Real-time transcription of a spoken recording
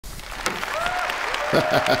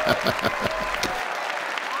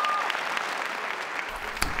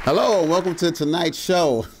Hello, welcome to tonight's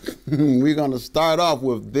show. We're going to start off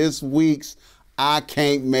with this week's I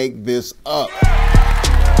Can't Make This Up.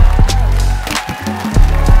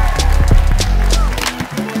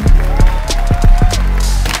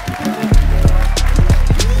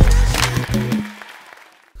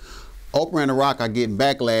 Oprah and The Rock are getting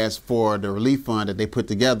backlash for the relief fund that they put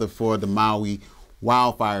together for the Maui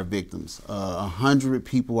wildfire victims. 100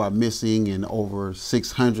 people are missing and over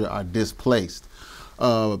 600 are displaced.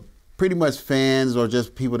 Pretty much fans or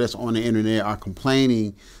just people that's on the internet are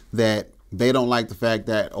complaining that they don't like the fact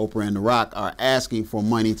that Oprah and The Rock are asking for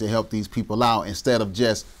money to help these people out instead of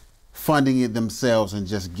just funding it themselves and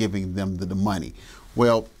just giving them the money.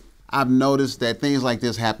 Well, I've noticed that things like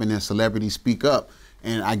this happen and celebrities speak up,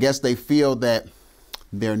 and I guess they feel that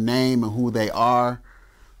their name and who they are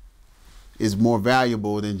is more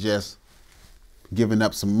valuable than just giving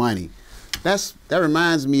up some money. That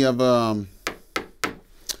reminds me of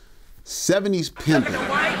 70s pimping.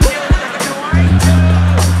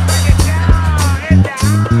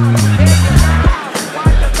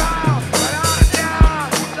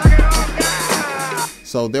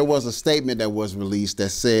 So there was a statement that was released that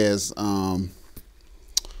says,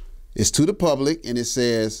 it's to the public, and it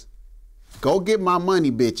says, "Go get my money,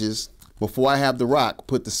 bitches, before I have The Rock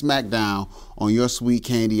put the smack down on your sweet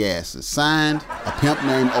candy asses. Signed, a pimp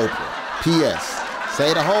named Oprah. P.S.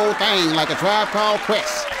 Say the whole thing like a Tribe Called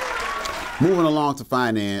Quest." Moving along to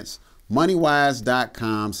finance,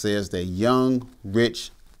 MoneyWise.com says that young,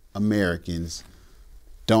 rich Americans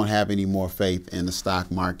don't have any more faith in the stock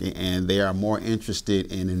market, and they are more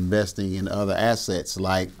interested in investing in other assets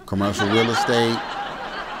like commercial real estate,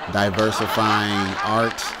 diversifying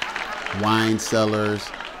art, wine cellars,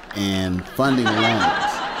 and funding loans.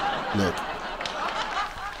 Look,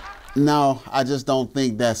 no, I just don't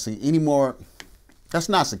think that's anymore. That's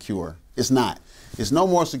not secure. It's not. It's no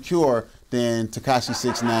more secure than Tekashi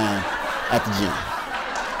 6ix9ine at the gym.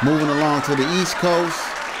 Moving along to the East Coast,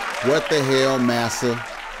 what the hell,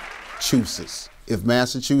 Massachusetts? If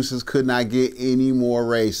Massachusetts could not get any more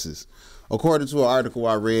racist. According to an article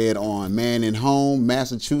I read on Man and Home,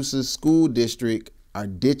 Massachusetts school district are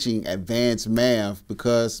ditching advanced math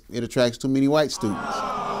because it attracts too many white students.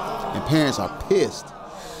 And parents are pissed,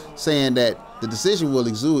 saying that the decision will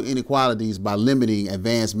exude inequalities by limiting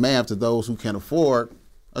advanced math to those who can afford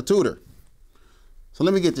a tutor. So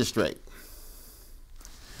let me get this straight.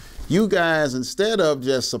 You guys, instead of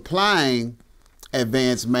just supplying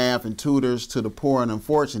advanced math and tutors to the poor and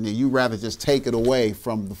unfortunate, you rather just take it away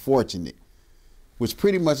from the fortunate, which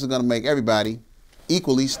pretty much is going to make everybody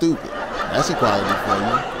equally stupid. That's equality for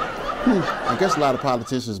you. I guess a lot of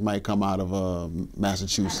politicians might come out of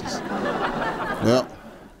Massachusetts. Well,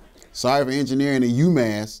 sorry for engineering in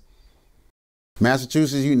UMass.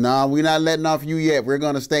 Massachusetts, we're not letting off you yet. We're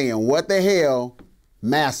going to stay in what the hell,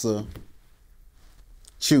 Massachusetts.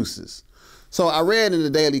 So I read in the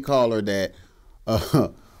Daily Caller that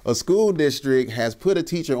a school district has put a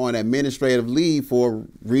teacher on administrative leave for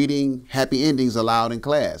reading happy endings aloud in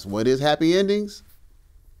class. What is happy endings?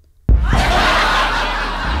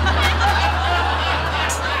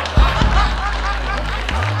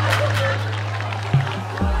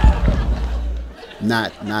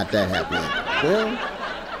 Not that happy ending. Well,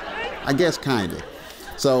 I guess kind of.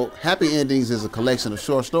 So Happy Endings is a collection of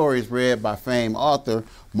short stories read by famed author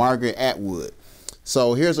Margaret Atwood.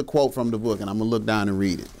 So here's a quote from the book, and I'm going to look down and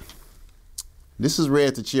read it. This is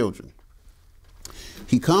read to children.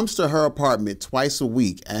 "He comes to her apartment twice a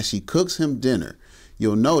week. As she cooks him dinner,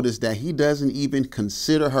 you'll notice that he doesn't even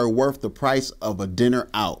consider her worth the price of a dinner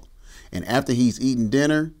out. And after he's eaten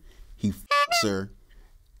dinner, he fucks her,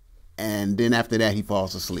 and then after that, he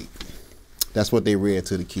falls asleep." That's what they read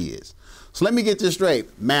to the kids. So let me get this straight,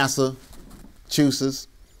 Massachusetts.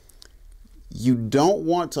 You don't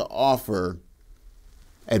want to offer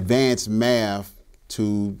advanced math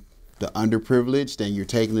to the underprivileged, and you're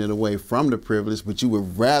taking it away from the privileged, but you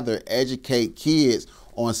would rather educate kids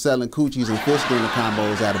on selling coochies and fish dinner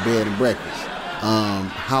combos at a bed and breakfast.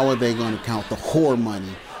 How are they going to count the whore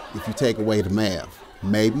money if you take away the math?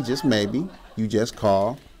 Maybe, just maybe, you just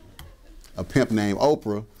call a pimp named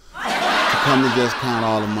Oprah to come and just count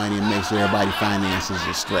all the money and make sure everybody's finances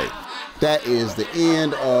are straight. That is the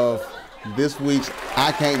end of this week's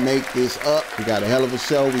I Can't Make This Up. We got a hell of a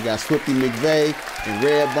show. We got Swifty McVay and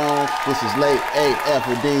Redbone. This is late AF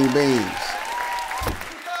with Dean Beanz.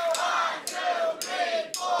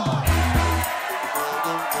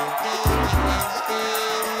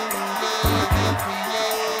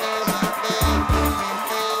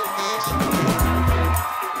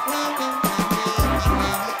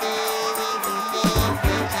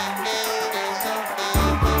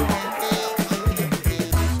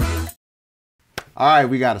 All right,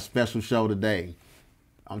 we got a special show today.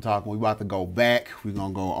 I'm talking, we about to go back. We're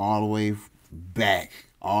going to go all the way back,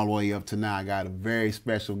 all the way up to now. I got a very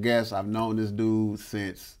special guest. I've known this dude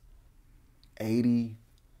since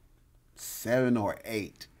 87 or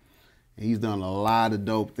 8. And he's done a lot of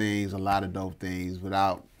dope things,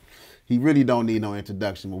 without, he really don't need no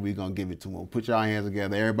introduction, but we're going to give it to him. Put y'all hands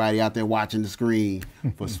together. Everybody out there watching the screen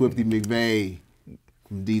for Swifty McVay.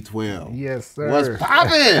 D12. Yes, sir. What's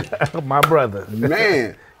poppin'? My brother.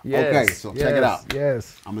 Man. Yes, okay, so check it out.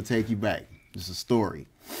 Yes. I'm going to take you back. This is a story.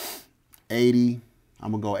 80,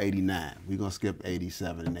 I'm going to go 89. We're going to skip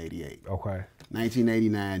 87 and 88. Okay.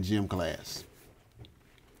 1989 gym class.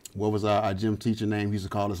 What was our gym teacher name? He used to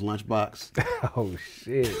call us Lunchbox. Oh,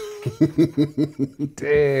 shit.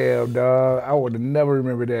 Damn, dog. I would have never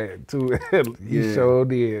remembered that, too. You sure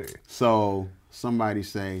did. So somebody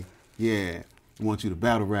say, yeah, I want you to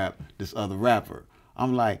battle rap this other rapper.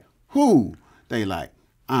 I'm like, who? They like,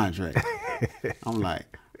 Andre. I'm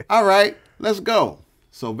like, all right, let's go.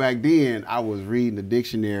 So back then, I was reading the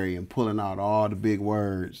dictionary and pulling out all the big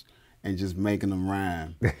words and just making them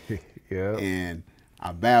rhyme. Yeah. And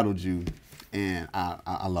I battled you, and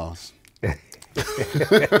I lost. I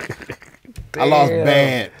lost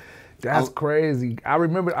bad. That's crazy. I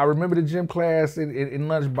remember the gym class in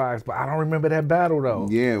Lunchbox, but I don't remember that battle though.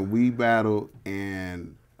 Yeah, we battled,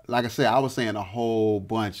 and like I said, I was saying a whole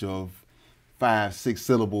bunch of 5, 6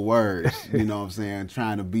 syllable words. You know what I'm saying?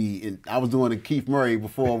 Trying to be. I was doing a Keith Murray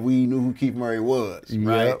before we knew who Keith Murray was.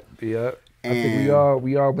 Right? Yep. I think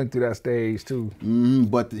we all went through that stage too.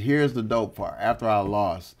 But here's the dope part. After I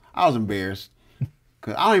lost, I was embarrassed.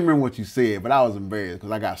 Cause I don't even remember what you said, but I was embarrassed because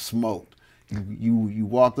I got smoked. You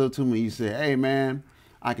walked up to me and you said, hey man,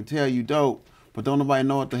 I can tell you dope, but don't nobody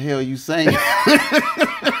know what the hell you saying.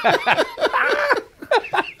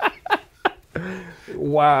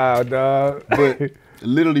 Wow, dog. But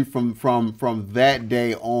literally from that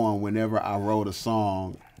day on, whenever I wrote a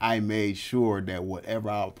song, I made sure that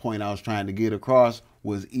whatever point I was trying to get across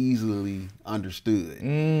was easily understood.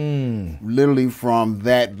 Literally from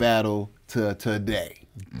that battle to today.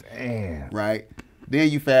 Damn. Right? Then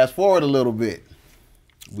you fast forward a little bit.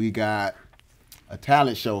 We got a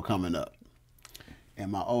talent show coming up.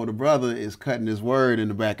 And my older brother is cutting his word in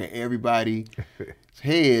the back of everybody's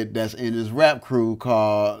head that's in his rap crew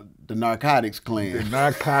called the Narcotics Clan. The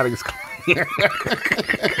Narcotics Clan.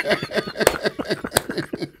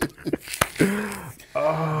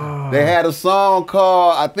 They had a song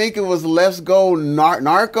called, I think it was Let's Go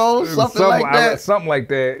Narcos, something like that. Something like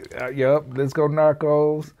that. Yep, Let's Go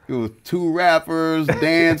Narcos. It was 2 rappers,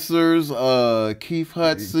 dancers. Keith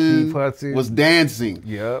Hudson was dancing.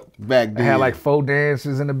 Yep. Back then. I had like 4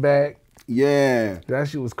 dancers in the back. Yeah. That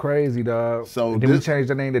shit was crazy, dog. So and then we changed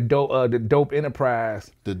the name to the Dope Enterprise.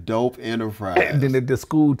 The Dope Enterprise. And then the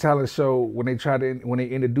school talent show, when they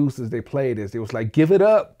introduced us, they played this. It was like, give it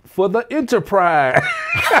up for the Enterprise.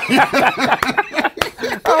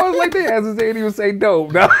 I was like, they hasn't even say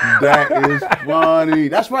dope. No. That is funny.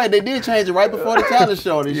 That's right. They did change it right before the talent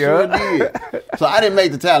show. They sure did. So I didn't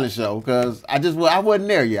make the talent show because I wasn't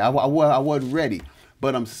there yet. I wasn't ready.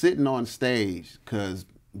 But I'm sitting on stage because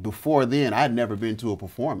before then, I'd never been to a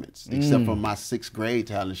performance except for my 6th grade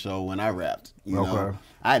talent show when I rapped. You know,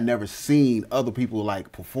 I had never seen other people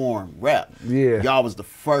like perform rap. Yeah, y'all was the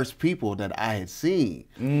first people that I had seen,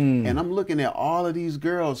 and I'm looking at all of these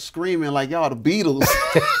girls screaming like y'all the Beatles.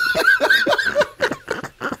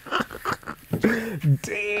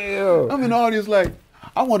 Damn, I'm in the audience like,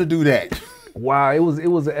 I want to do that. Wow, it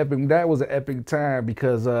was an epic. That was an epic time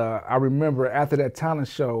because I remember after that talent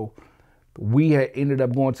show, we had ended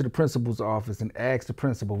up going to the principal's office and asked the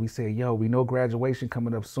principal. We said, yo, we know graduation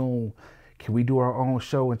coming up soon. Can we do our own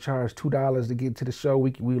show and charge $2 to get to the show?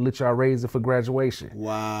 We let y'all raise it for graduation.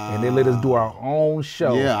 Wow. And they let us do our own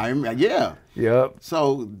show. Yeah, yeah. Yep.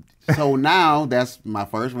 So now that's my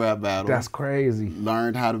first rap battle. That's crazy.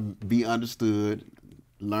 Learned how to be understood.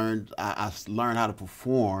 I learned how to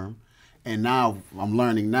perform. And now I'm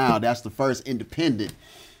learning now that's the first independent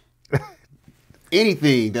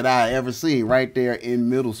anything that I ever seen right there in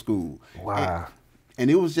middle school. Wow.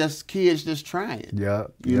 And it was just kids just trying. Yeah.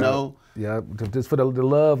 You know? Yeah, just for the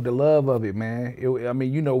love of it, man. I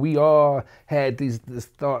mean, you know, we all had these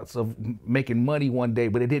thoughts of making money one day,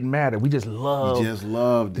 but it didn't matter. We just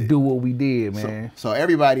loved it. Do what we did, man. So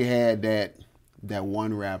everybody had that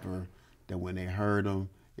one rapper that when they heard them,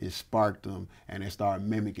 it sparked them and they started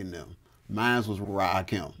mimicking them. Mine was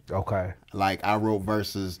Rakim. Okay. Like I wrote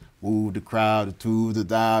verses, move the crowd, the two, the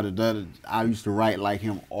da, the da. I used to write like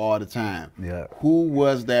him all the time. Yeah. Who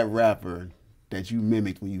was that rapper that you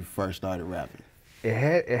mimicked when you first started rapping? It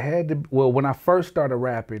had to. Well, when I first started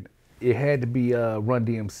rapping, it had to be Run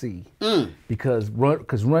DMC because Run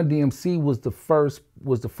DMC was the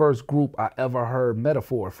first group I ever heard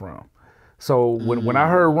Metaphor from. So when I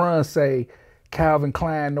heard Run say, Calvin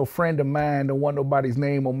Klein, no friend of mine, don't want nobody's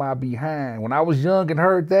name on my behind. When I was young and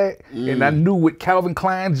heard that, and I knew what Calvin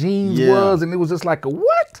Klein jeans was, and it was just like a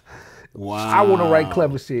what? Wow. I want to write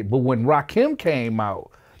clever shit. But when Rakim came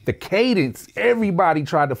out, the cadence, everybody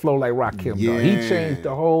tried to flow like Rakim. Yeah. He changed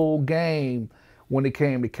the whole game when it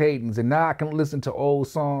came to cadence. And now I can listen to old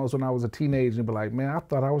songs when I was a teenager and be like, man, I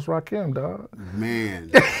thought I was Rakim, dog.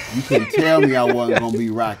 Man, you couldn't tell me I wasn't going to be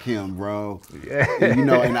Rakim, bro. Yeah. And, you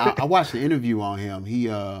know, and I watched the interview on him.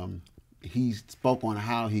 He spoke on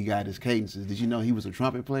how he got his cadences. Did you know he was a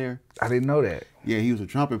trumpet player? I didn't know that. Yeah, he was a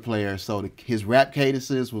trumpet player. So his rap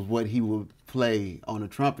cadences was what he would play on the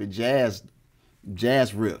trumpet, jazz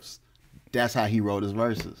riffs. That's how he wrote his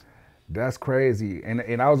verses. That's crazy.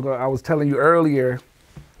 And I was telling you earlier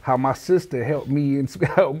how my sister helped me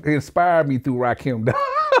inspire me through Rakim.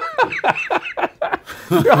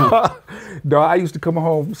 Dog, I used to come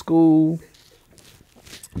home from school,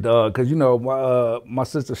 dog, cause you know my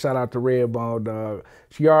sister, shout out to Redbone, dog.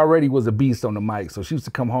 She already was a beast on the mic, so she used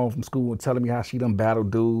to come home from school and telling me how she done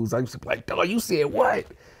battled dudes. I used to be like, dog, you said what?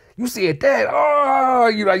 You said that? Oh,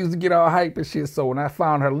 you know, I used to get all hype and shit. So when I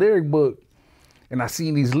found her lyric book and I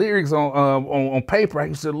seen these lyrics on paper, I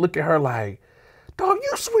used to look at her like, dog,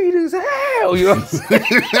 you sweet as hell. You know what I'm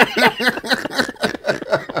saying?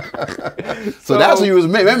 So that's what you was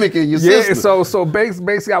mimicking your sister. Yeah, so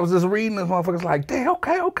basically I was just reading this motherfuckers like, damn,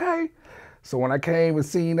 okay. So when I came and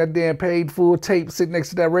seen that damn paid full tape sitting next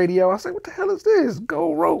to that radio, I said, what the hell is this?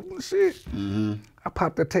 Gold rope and shit. Mm-hmm. I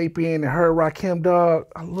popped the tape in and heard Rakim, dog.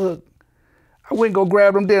 I went and go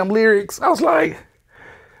grab them damn lyrics. I was like,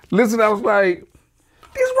 this Rakim lyrics.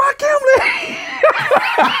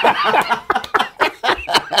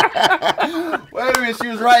 Wait a minute, she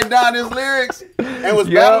was writing down his lyrics and was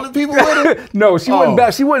battling people with him? No, she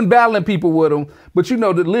wasn't battling people with him, but you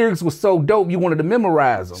know, the lyrics was so dope, you wanted to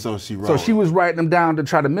memorize them. So she wrote. So she was writing them down to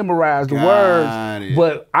try to memorize the words,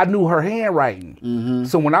 but I knew her handwriting. Mm-hmm.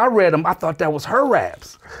 So when I read them, I thought that was her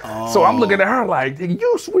raps. Oh. So I'm looking at her like,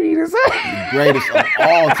 you sweet as hell. The greatest of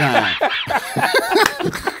all time.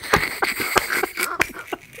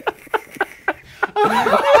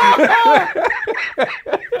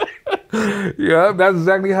 Yeah, that's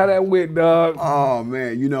exactly how that went, dog. Oh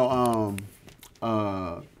man, you know,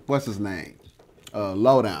 what's his name?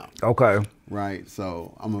 Lowdown. Okay. Right.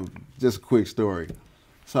 So just a quick story.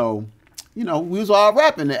 So, you know, we was all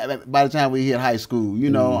rapping by the time we hit high school. You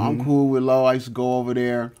know, I'm cool with Low. I used to go over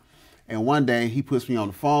there, and one day he puts me on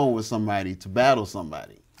the phone with somebody to battle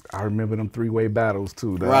somebody. I remember them three-way battles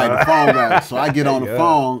too, dog. Right, the phone battle. So I get on the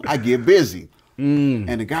phone, I get busy.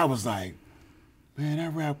 And the guy was like, man,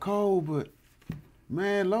 that rap cold, but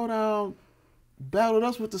man, Lowdown battled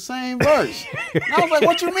us with the same verse. And I was like,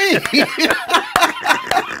 what you mean?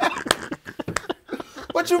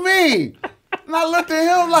 What you mean? And I looked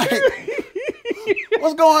at him like,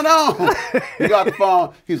 what's going on? He got the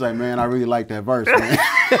phone. He's like, man, I really like that verse, man.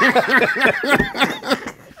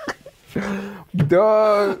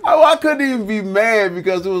 Dog. Oh, I couldn't even be mad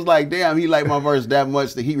because it was like, damn, he liked my verse that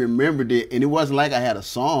much that he remembered it, and it wasn't like I had a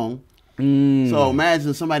song. So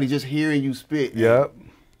imagine somebody just hearing you spit. Yep.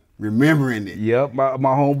 Remembering it. Yep. My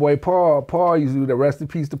homeboy Paul used to do that. Rest in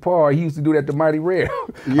peace to Paul. He used to do that to Mighty Rare.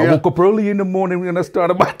 Yeah. I woke up early in the morning and I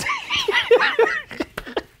started my day.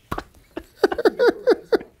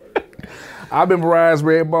 I memorized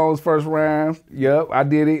Redbone's first rhyme. Yep, I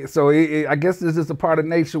did it. So I guess this is a part of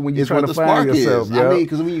nature when you're trying to find yourself. Yep. I mean,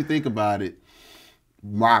 because when you think about it,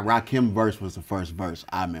 my Rakim verse was the first verse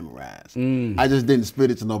I memorized. I just didn't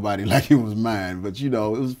spit it to nobody like it was mine. But, you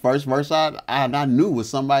know, it was the first verse I knew was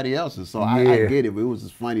somebody else's. So I get it, but it was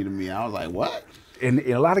just funny to me. I was like, what? And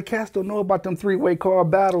a lot of cats don't know about them three-way car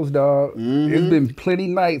battles, dog. It's been plenty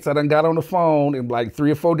nights I done got on the phone and like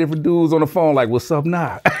 3 or 4 different dudes on the phone like, what's up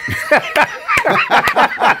now?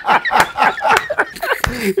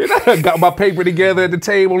 And I got my paper together at the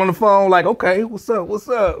table on the phone like, okay, what's up?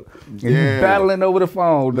 And you battling over the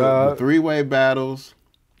phone, dog. The 3-way battles,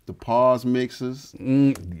 the pause mixes.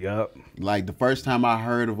 Yep. Like the first time I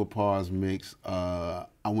heard of a pause mix, I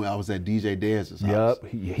was at DJ Dez's house.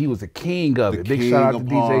 Yep, he was the king of it. Big shout out to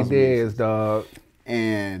DJ Dez, dog.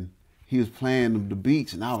 And he was playing the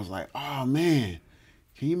beats, and I was like, oh man,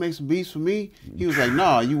 can you make some beats for me? He was like,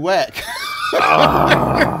 no, you whack.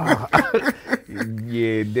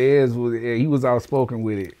 Yeah, Dez he was outspoken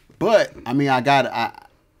with it. But I mean, I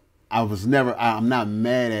I'm not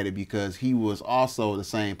mad at it because he was also the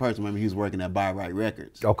same person. Remember, he was working at Buy Right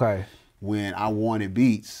Records. Okay. When I wanted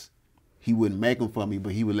beats, he wouldn't make them for me,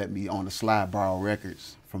 but he would let me on the slide borrow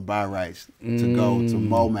records from Buy Rights to go to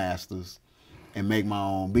Mo Masters and make my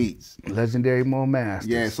own beats. Legendary Mo Masters.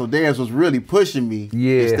 Yeah, so Dez was really pushing me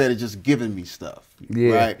instead of just giving me stuff.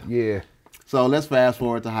 Yeah, right? yeah. So let's fast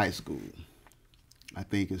forward to high school. I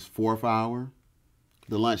think it's 4th hour,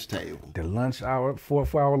 the lunch table. The lunch hour,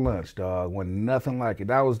 4th hour lunch, dog. Wasn't nothing like it.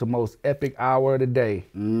 That was the most epic hour of the day.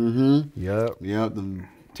 Mm-hmm. Yep. Yep, the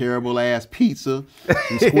terrible ass pizza,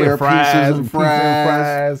 some square fries, pizzas and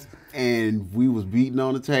fries. And we was beating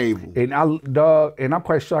on the table. And I'm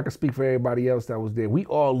quite sure I can speak for everybody else that was there. We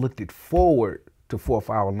all looked it forward to 4th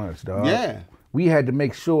hour lunch, dog. Yeah. We had to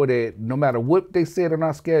make sure that no matter what they said on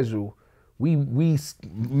our schedule, we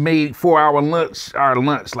made 4 hour lunch our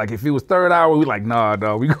lunch. Like if it was 3rd hour, we like, nah,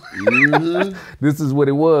 dog. This is what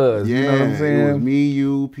it was. Yeah, you know what I'm saying? It was me,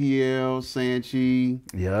 you, PL, Sanchi.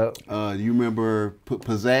 Yep. You remember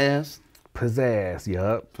Pizzazz? Pizzazz,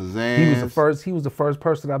 yep. Pizzazz. He was the first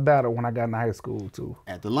person I battled when I got in high school too.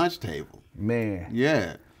 At the lunch table. Man.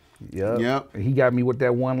 Yeah. Yep. And he got me with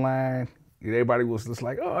that one line. And everybody was just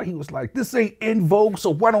like, oh, he was like, this ain't in vogue, so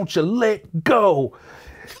why don't you let go?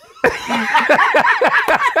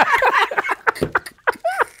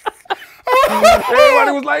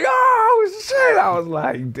 Everybody was like, oh shit. I was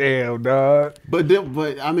like, damn, dog. But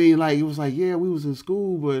I mean, like, it was like, yeah, we was in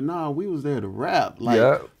school, but nah, we was there to rap.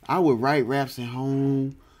 Like, I would write raps at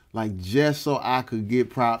home, like, just so I could get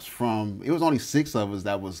props from, it was only 6 of us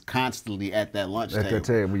that was constantly at that lunch table. At that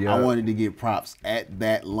table, yeah. I wanted to get props at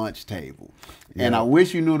that lunch table. Yeah. And I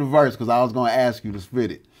wish you knew the verse, because I was going to ask you to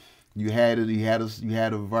spit it. You had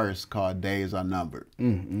a verse called Days Are Numbered.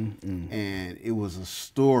 And it was a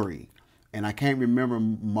story. And I can't remember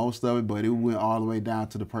most of it, but it went all the way down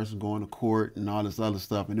to the person going to court and all this other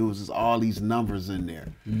stuff. And it was just all these numbers in there.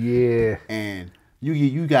 Yeah. And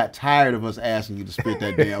you got tired of us asking you to spit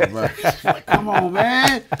that damn verse. Like, come on,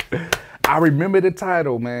 man. I remember the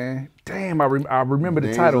title, man. Damn, I remember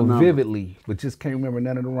the title vividly, but just can't remember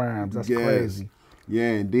none of the rhymes. That's crazy.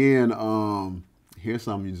 Yeah, and then here's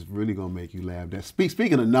something that's really gonna make you laugh.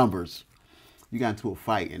 Speaking of numbers, you got into a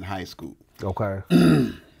fight in high school. Okay.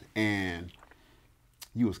 And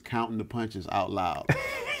you was counting the punches out loud.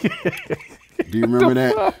 Do you remember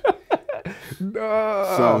that?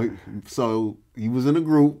 No. So you was in a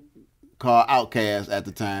group called Outkast at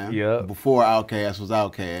the time. Yeah. Before Outkast was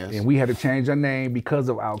Outkast. And we had to change our name because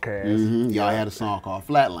of Outkast. Y'all had a song called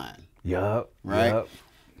Flatline. Yup. Right? Yep.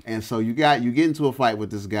 And so you get into a fight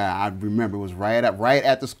with this guy. I remember it was right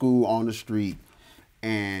at the school on the street,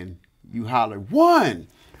 and you hollered 1,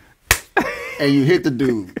 and you hit the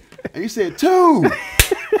dude, and you said 2,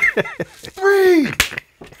 3,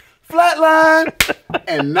 flatline,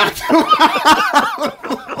 and knocked him out.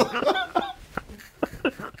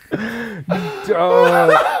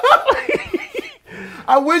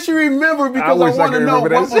 I wish you remember because I want to know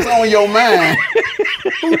what was on your mind.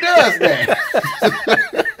 Who does that?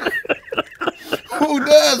 Who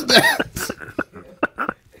does that?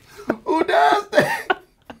 Who does that?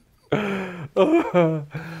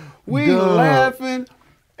 We laughing,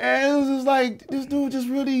 and it was just like, this dude just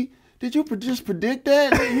really, did you just predict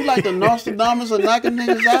that? You like the Nostradamus of knocking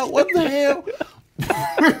niggas out? What the hell?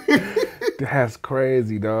 That's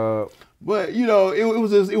crazy, dog. But you know, it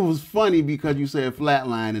was funny because you said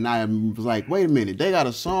Flatline, and I was like, wait a minute, they got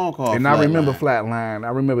a song called And Flatline. I remember Flatline. I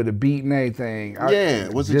remember the beat and everything.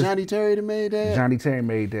 Was it Johnny Terry that made that? Johnny Terry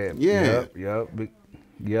made that. Yeah.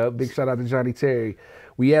 Yep. Big shout out to Johnny Terry.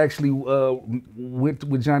 We actually went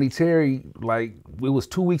with Johnny Terry, like, it was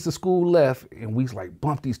 2 weeks of school left, and we like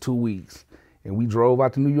bumped these 2 weeks. And we drove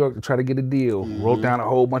out to New York to try to get a deal. Wrote down a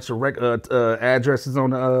whole bunch of addresses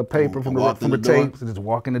on the paper from the tapes, and just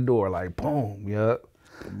walk in the door, like, boom, yep.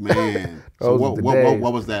 Man, so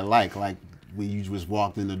what was that like? Like, when you just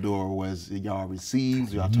walked in the door, was y'all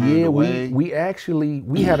received? Y'all turned away? We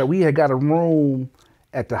had got a room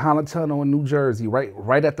at the Holland Tunnel in New Jersey,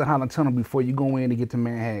 right at the Holland Tunnel before you go in to get to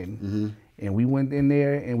Manhattan. And we went in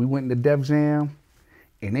there, and we went into Def Jam,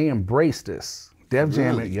 and they embraced us. Def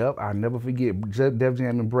Jam, yep, I'll never forget. Def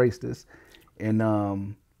Jam embraced us,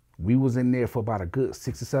 and we was in there for about a good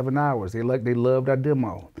 6 or 7 hours. They loved our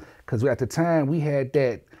demo, because at the time we had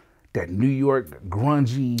that New York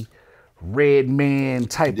grungy red man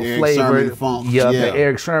type of flavor. The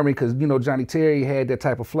Eric Sherman, because you know Johnny Terry had that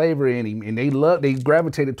type of flavor in him, and they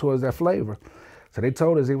gravitated towards that flavor. So they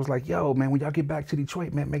told us, they was like, yo, man, when y'all get back to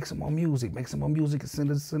Detroit, man, make some more music, and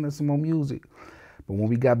send us some more music. But when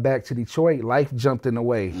we got back to Detroit, life jumped in the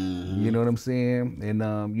way. You know what I'm saying?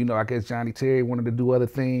 And you know, I guess Johnny Terry wanted to do other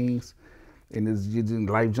things, and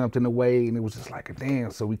life jumped in the way, and it was just like,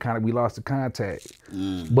 damn. So we lost the contact.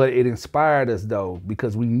 But it inspired us though,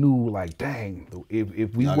 because we knew like, dang,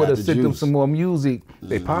 if we would have sent them some more music,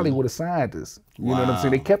 they probably would have signed us. You know what I'm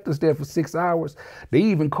saying? They kept us there for 6 hours. They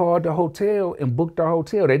even called the hotel and booked our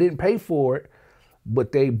hotel. They didn't pay for it,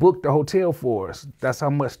 but they booked the hotel for us. That's how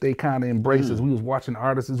much they kind of embraced us. We was watching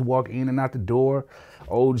artists walk in and out the door.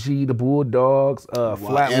 OG, the Bulldogs,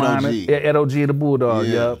 Flatliners, Ed OG and the Bulldog,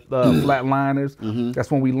 Flatliners. That's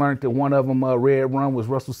when we learned that one of them, Red Run, was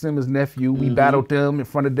Russell Simmons' nephew. We battled them in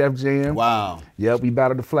front of Def Jam. Wow. Yep, we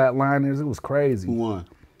battled the Flatliners. It was crazy. Who won?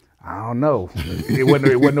 I don't know. It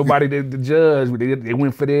wasn't nobody to judge. They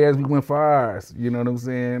went for theirs, we went for ours. You know what I'm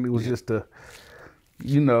saying? It was just a,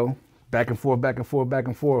 you know, back and forth, back and forth, back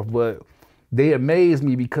and forth. But they amazed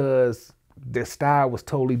me because their style was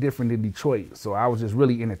totally different in Detroit. So I was just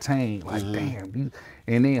really entertained. Like, damn.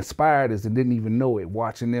 And they inspired us and didn't even know it.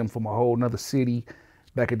 Watching them from a whole nother city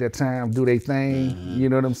back at that time do their thing. You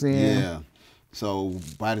know what I'm saying? Yeah. So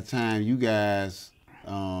by the time you guys,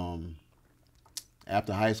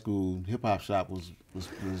 after high school, Hip Hop Shop was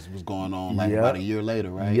going on like about a year later,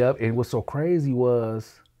 right? Yep. And what's so crazy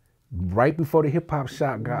was right before the Hip Hop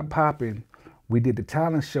Shop got popping, we did the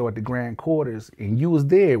talent show at the Grand Quarters, and you was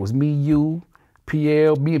there. It was me, you,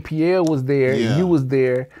 PL. Me and PL was there, and you was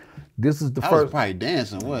there. This is the first. I was probably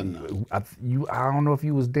dancing, wasn't I? I don't know if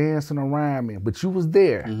you was dancing or rhyming, but you was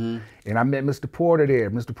there. And I met Mr. Porter there.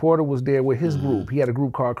 Mr. Porter was there with his group. He had a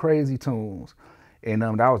group called Crazy Tunes. And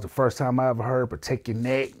that was the first time I ever heard Protect Your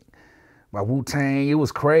Neck by Wu-Tang. It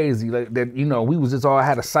was crazy. Like that, you know, we was just all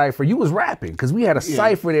had a cipher. You was rapping, because we had a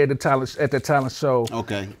cipher there at the talent show.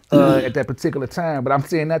 Okay. At that particular time. But I'm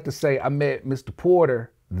saying that to say I met Mr.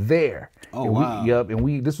 Porter there. Oh, and wow.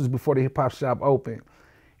 And this was before the Hip Hop Shop opened.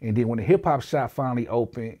 And then when the Hip Hop Shop finally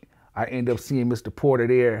opened, I ended up seeing Mr. Porter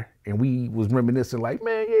there, and we was reminiscing like,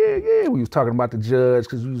 man, yeah. We was talking about the Judge,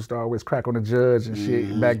 because we used to always crack on the Judge and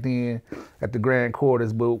shit back then at the Grand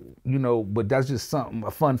Quarters. But, you know, but that's just something, a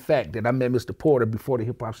fun fact, that I met Mr. Porter before the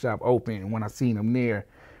Hip Hop Shop opened, and when I seen him there,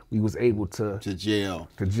 we was able to jail.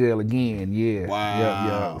 To jail again, yeah. Wow.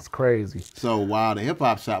 Yeah, it's crazy. So while the Hip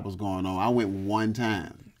Hop Shop was going on, I went one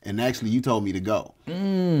time. And actually, you told me to go. I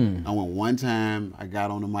went one time. I got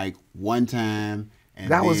on the mic one time. And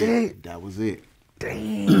that was it? That was it.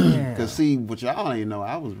 Damn. Because see, what y'all ain't know,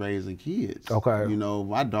 I was raising kids. Okay. You know,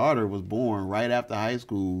 my daughter was born right after high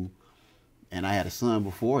school, and I had a son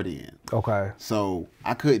before then. Okay. So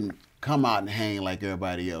I couldn't come out and hang like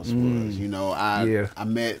everybody else was. You know, I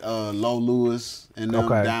met Lo Lewis and them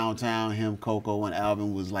downtown. Him, Coco, and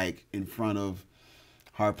Alvin was like in front of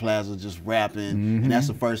Hart Plaza just rapping. And that's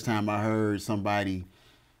the first time I heard somebody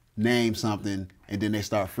name something and then they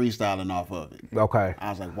start freestyling off of it. Okay. I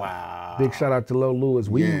was like, wow. Big shout out to Lo Lewis.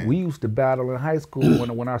 We used to battle in high school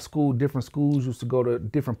when our school, different schools used to go to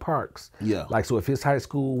different parks. Yeah. Like, so if his high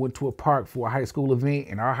school went to a park for a high school event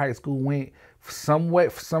and our high school went, for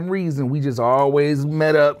some reason, we just always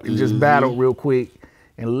met up and just battled real quick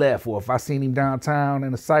and left. Or if I seen him downtown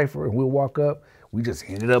in a cypher and we'll walk up, we just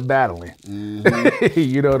ended up battling.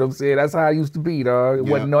 You know what I'm saying? That's how it used to be, dog. It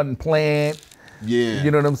wasn't nothing planned. Yeah. You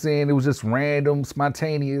know what I'm saying? It was just random,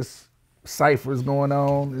 spontaneous ciphers going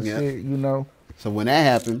on and shit, you know? So when that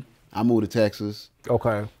happened, I moved to Texas.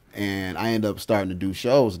 Okay. And I ended up starting to do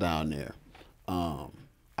shows down there.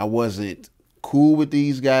 I wasn't cool with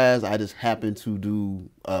these guys. I just happened to do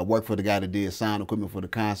work for the guy that did sound equipment for the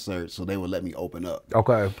concert, so they would let me open up.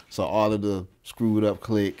 Okay. So all of the screwed up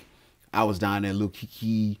clique, I was down there, Lil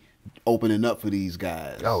Kiki, opening up for these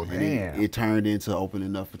guys. Oh, damn. It turned into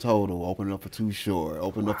opening up for Total, opening up for Too Short,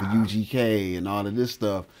 opening up for UGK and all of this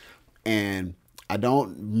stuff. And I don't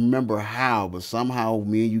remember how, but somehow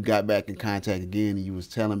me and you got back in contact again and you was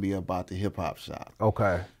telling me about the Hip Hop Shop.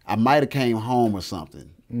 Okay. I might have came home or something.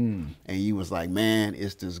 And you was like, man,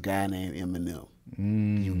 it's this guy named Eminem.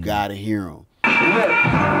 You gotta hear him. Look,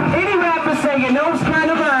 any rapper saying those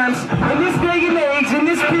kind of rhymes in this day and age, in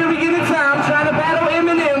this period of time, trying to battle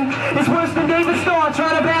Eminem is worse than David Starr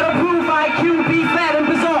trying to battle Proof, IQ, B Fat, and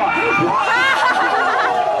Bizarre.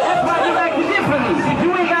 That's why you acting differently.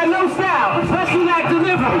 You ain't got no style, especially not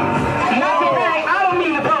delivery. Not to brag, I don't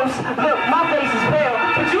mean to boast. Look, my face is pale,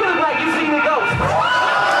 but you look like you seen a ghost.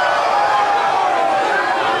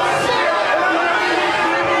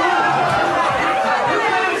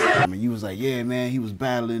 You was like, yeah, man, he was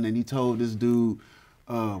battling and he told this dude,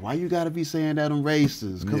 why you gotta be saying that I'm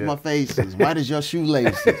racist? Cause my faces. Why does your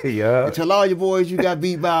shoelaces? Yeah. And tell all your boys you got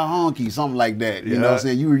beat by a honky, something like that. You know what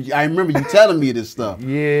I'm saying? I remember you telling me this stuff.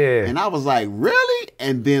 Yeah. And I was like, really?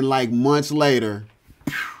 And then like months later.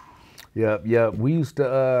 Yep.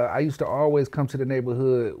 I used to always come to the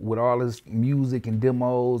neighborhood with all his music and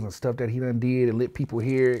demos and stuff that he done did and let people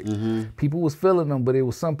hear it. People was feeling him, but it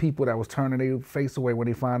was some people that was turning their face away when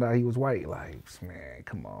they found out he was white. Like, man,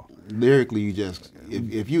 come on. Lyrically, you just,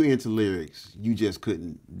 if you into lyrics, you just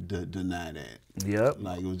couldn't deny that. Yep.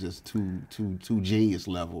 Like it was just too genius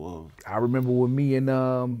level of. I remember when me and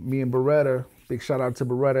Beretta, big shout out to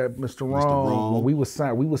Beretta, Mr. Wrong. When we was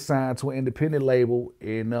signed to an independent label,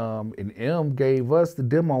 and M gave us the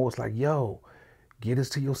demo. Was like, yo, get us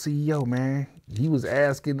to your CEO, man. He was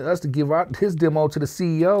asking us to give out his demo to the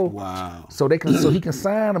CEO. Wow. So he can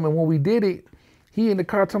sign him. And when we did it, he in the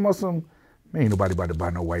car talking about some, man, ain't nobody about to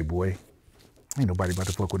buy no white boy. Ain't nobody about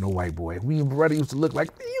to fuck with no white boy. We and Beretta used to look like,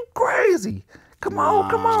 you crazy. Come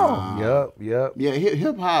on. Yep. Yeah,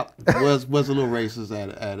 hip hop was a little racist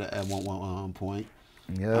at one point.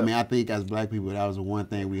 Yep. I mean, I think as black people, that was the one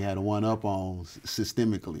thing we had a one up on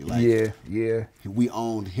systemically. Like, yeah. We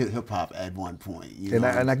owned hip hop at one point.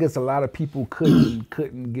 And I guess a lot of people couldn't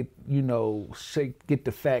get get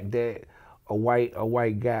the fact that a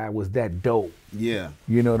white guy was that dope. Yeah.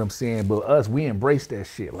 You know what I'm saying? But us, we embraced that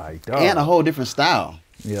shit like dog. And a whole different style.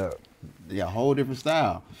 Yeah. Yeah, a whole different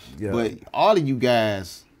style. Yeah. But all of you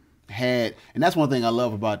guys had, and that's one thing I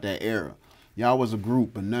love about that era. Y'all was a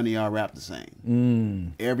group, but none of y'all rapped the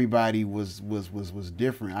same. Everybody was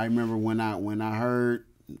different. I remember when I heard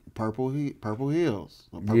Purple Hills.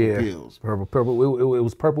 Pills. Purple. It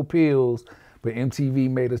was Purple Pills, but MTV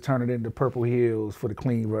made us turn it into Purple Hills for the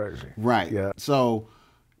clean version. Right. Yeah. So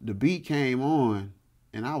the beat came on,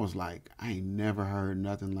 and I was like, I ain't never heard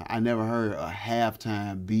nothing like. I never heard a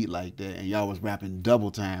halftime beat like that, and y'all was rapping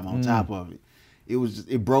double time on top of it.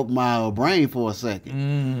 It broke my brain for a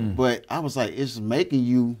second, but I was like, it's making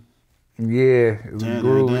you. Yeah, it was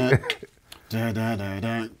groovy.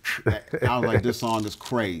 I was like, this song is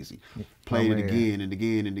crazy. Played it again and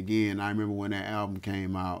again and again. I remember when that album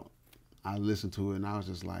came out, I listened to it and I was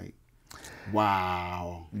just like,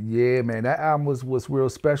 wow. Yeah, man, that album was real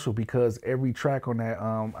special because every track on that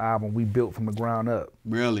album we built from the ground up.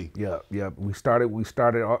 Really? Yep. We started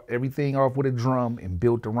everything off with a drum and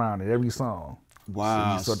built around it, every song.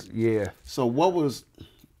 Wow. Yeah. So was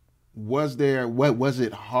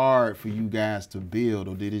it hard for you guys to build,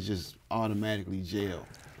 or did it just automatically gel?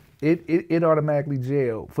 It automatically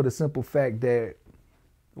gelled for the simple fact that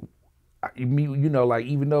even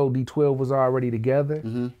though D12 was already together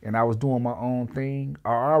and I was doing my own thing, I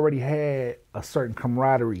already had a certain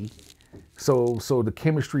camaraderie. So the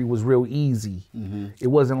chemistry was real easy. It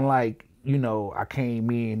wasn't like, I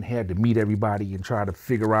came in, had to meet everybody and try to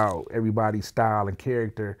figure out everybody's style and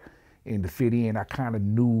character and to fit in. I kind of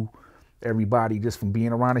knew everybody just from being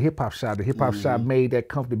around the hip hop shop. The hip hop shop made that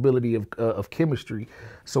comfortability of chemistry.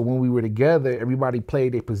 So when we were together, everybody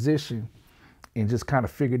played their position and just kind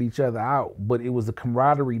of figured each other out. But it was the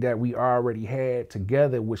camaraderie that we already had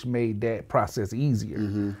together which made that process easier.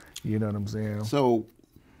 You know what I'm saying? So,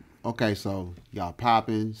 okay, so y'all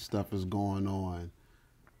popping, stuff is going on.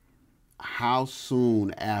 How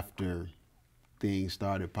soon after things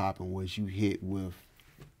started popping was you hit with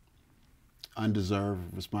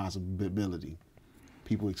undeserved responsibility?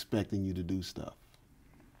 People expecting you to do stuff.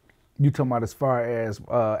 You talking about as far as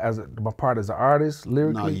my part as an artist,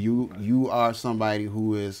 lyrically? No, you are somebody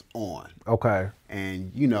who is on. Okay.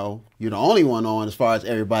 And you're the only one on as far as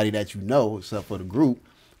everybody that you know, except for the group.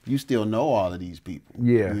 You still know all of these people.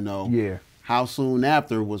 Yeah. Yeah. How soon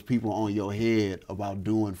after was people on your head about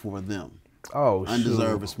doing for them? Oh,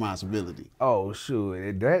 undeserved responsibility. Oh,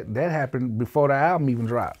 sure. That happened before the album even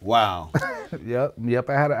dropped. Wow. Yep.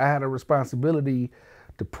 I had a responsibility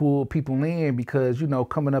to pull people in because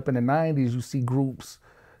coming up in the '90s, you see groups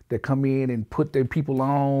that come in and put their people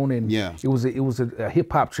on, and it was a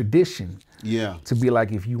hip hop tradition. Yeah. To be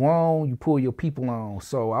like, if you on, you pull your people on.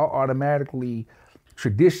 So I automatically,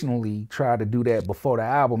 traditionally, try to do that before the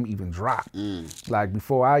album even dropped. Like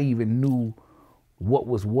before I even knew what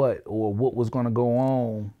was what or what was gonna go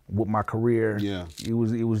on with my career. Yeah. It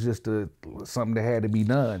was just something that had to be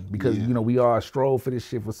done because we all strove for this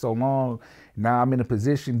shit for so long. Now I'm in a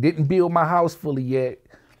position, didn't build my house fully yet,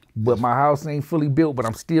 but my house ain't fully built, but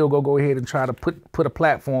I'm still gonna go ahead and try to put a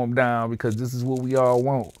platform down because this is what we all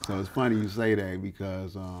want. So it's funny you say that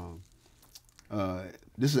because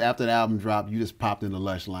this is after the album dropped, you just popped in the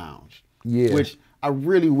Lush Lounge. Yeah. Which I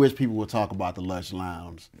really wish people would talk about the Lush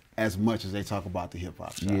Lounge as much as they talk about the hip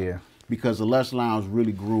hop shop. because the Lush Lounge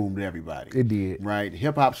really groomed everybody. It did. Right?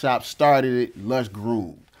 Hip Hop Shop started it, Lush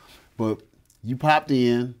groomed. But you popped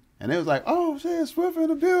in, and it was like, oh, shit, Swift in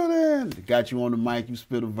the building. They got you on the mic, you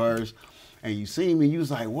spit a verse, and you see me, you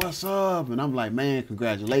was like, what's up? And I'm like, man,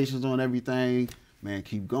 congratulations on everything. Man,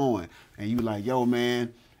 keep going. And you like, yo,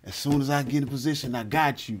 man, as soon as I get in position, I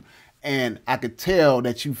got you. And I could tell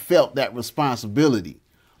that you felt that responsibility.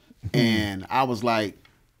 And I was like,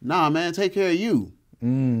 nah, man, take care of you.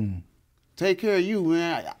 Take care of you,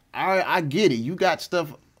 man. I get it. You got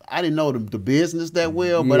stuff. I didn't know the business that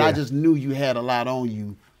well, but I just knew you had a lot on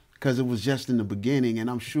you because it was just in the beginning. And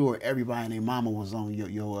I'm sure everybody and their mama was on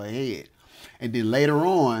your head. And then later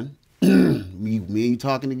on, me and you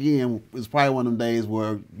talking again, it was probably one of them days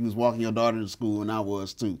where you was walking your daughter to school, and I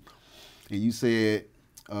was too. And you said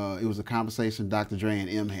it was a conversation Dr. Dre and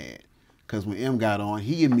M had. Because when M got on,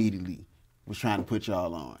 he immediately was trying to put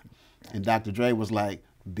y'all on. And Dr. Dre was like,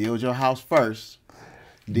 build your house first,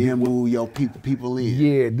 then move your people in.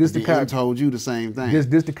 Yeah, this and the M told you the same thing.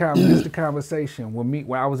 This the conversation.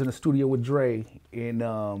 When I was in the studio with Dre,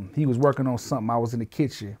 and he was working on something, I was in the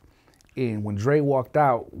kitchen. And when Dre walked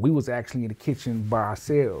out, we was actually in the kitchen by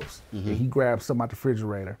ourselves. And he grabbed something out the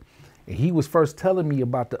refrigerator. And he was first telling me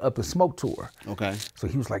about the Up in Smoke tour. Okay. So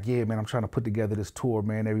he was like, yeah, man, I'm trying to put together this tour,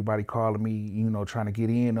 man. Everybody calling me, you know, trying to get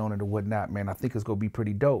in on it or whatnot, man. I think it's going to be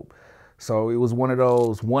pretty dope. So it was one of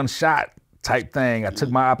those one shot type thing. I took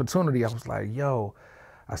my opportunity. I was like, yo,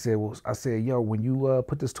 I said, yo, when you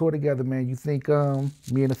put this tour together, man, you think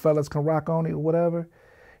me and the fellas can rock on it or whatever?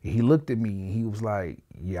 And he looked at me and he was like,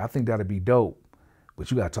 yeah, I think that'd be dope. But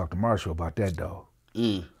you got to talk to Marshall about that, though.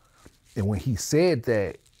 And when he said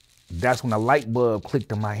that, that's when a light bulb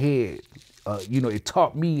clicked in my head. You know, it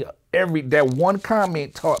taught me that one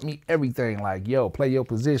comment taught me everything. Like, yo, play your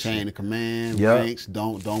position. Chain of command, ranks,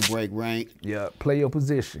 don't break rank. Yeah, play your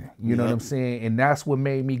position. You know what I'm saying? And that's what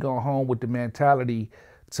made me go home with the mentality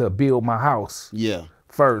to build my house.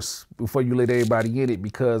 First, before you let everybody in it,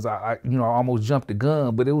 because I almost jumped the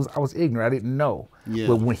gun, but I was ignorant. I didn't know.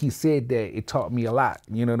 But when he said that, it taught me a lot.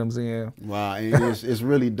 You know what I'm saying? Wow, and it's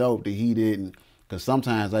really dope that he didn't. Because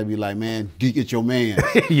sometimes I'd be like, man, get your man.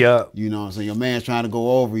 You know what I'm saying? Your man's trying to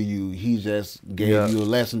go over you. He just gave you a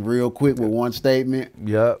lesson real quick with one statement.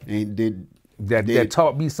 And that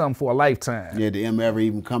taught me something for a lifetime. Did M ever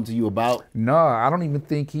even come to you about? No, I don't even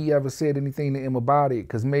think he ever said anything to M about it.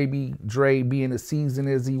 Because maybe Dre being as seasoned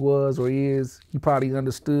as he was or is, he probably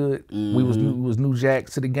understood. We was new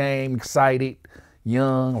jacks to the game, excited,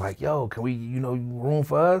 young, like, yo, can we, room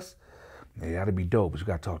for us? Yeah, that'd be dope, but you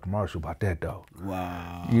gotta talk to Marshall about that though.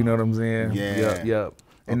 Wow. You know what I'm saying? Yep.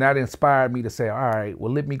 And that inspired me to say, all right,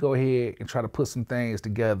 well, let me go ahead and try to put some things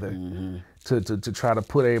together to try to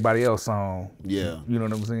put everybody else on. You know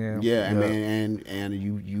what I'm saying? And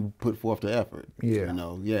you put forth the effort.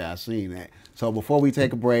 I seen that. So before we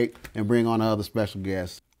take a break and bring on other special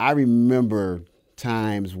guests, I remember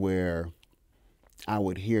times where I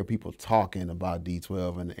would hear people talking about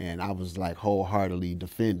D12 and I was like wholeheartedly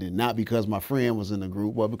defending, not because my friend was in the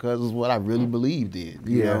group, but because it's what I really believed in.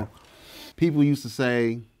 You know? People used to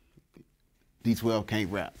say, D12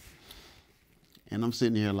 can't rap. And I'm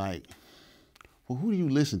sitting here like, well, who do you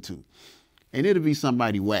listen to? And it'll be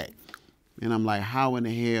somebody whack. And I'm like, how in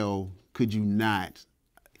the hell could you not?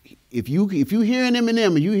 If you hear an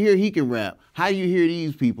Eminem and you hear he can rap, how do you hear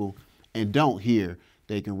these people and don't hear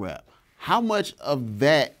they can rap? How much of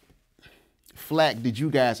that flack did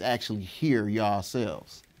you guys actually hear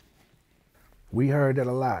yourselves? We heard that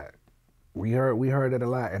a lot. We heard that a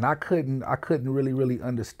lot, and I couldn't really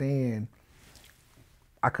understand.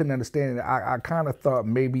 I couldn't understand it. I kind of thought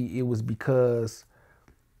maybe it was because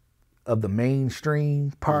of the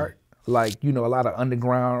mainstream part. Like, a lot of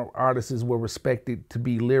underground artists were respected to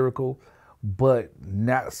be lyrical, but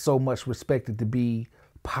not so much respected to be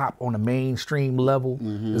pop on a mainstream level.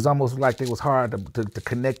 It's almost like it was hard to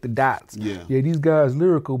connect the dots. These guys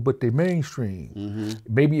lyrical, but they mainstream.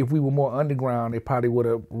 Maybe if we were more underground, they probably would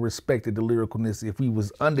have respected the lyricalness if we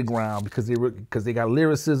was underground, because they got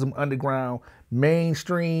lyricism underground.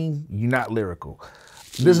 Mainstream, you're not lyrical.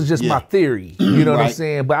 This is just my theory. You know what I'm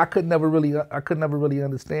saying? But I could never really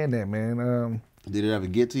understand that, man. Did it ever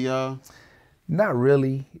get to y'all? Not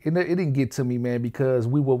really. It didn't get to me, man, because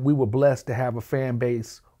we were blessed to have a fan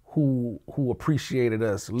base who appreciated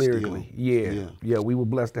us lyrically. We were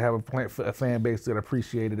blessed to have a fan base that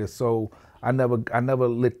appreciated us. So I never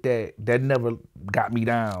let that never got me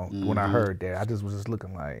down when I heard that. I just was just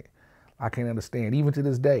looking like, I can't understand, even to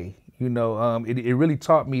this day. It really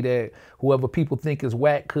taught me that whoever people think is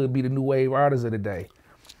whack could be the new wave artist of the day.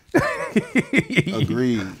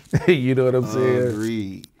 Agreed. You know what I'm saying?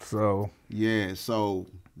 Agreed. So yeah, so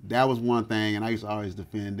that was one thing, and I used to always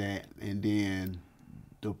defend that. And then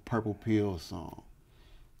the Purple Pill song,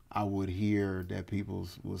 I would hear that people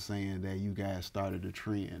was saying that you guys started a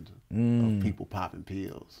trend of people popping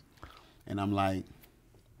pills. And I'm like,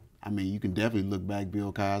 I mean, you can definitely look back,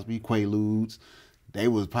 Bill Cosby, Quaaludes, they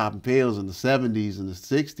was popping pills in the 70s and the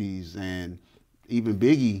 60s, and even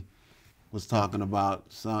Biggie was talking about,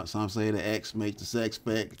 some say the X make the sex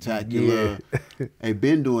spectacular. Yeah. They've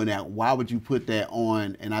been doing that. Why would you put that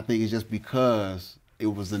on? And I think it's just because it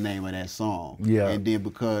was the name of that song. Yeah. And then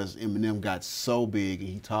because Eminem got so big and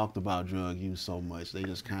he talked about drug use so much, they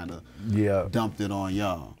just kind of dumped it on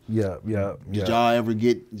y'all. Yeah. Did y'all ever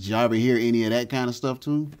hear any of that kind of stuff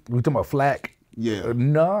too? We talking about flack? Yeah.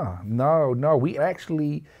 No. We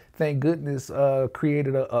actually, thank goodness,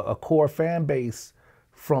 created a core fan base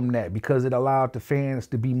from that, because it allowed the fans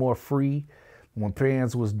to be more free. When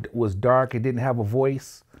fans was dark and didn't have a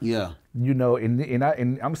voice. Yeah. You know,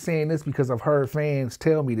 and I'm saying this because I've heard fans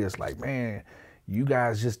tell me this, like, man, you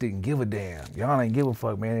guys just didn't give a damn. Y'all ain't give a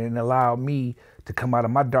fuck, man. And it allowed me to come out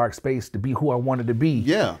of my dark space to be who I wanted to be.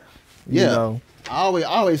 Yeah. You know? I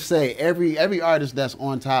always say every artist that's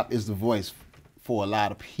on top is the voice for a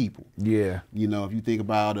lot of people. Yeah. You know, if you think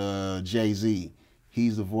about Jay-Z,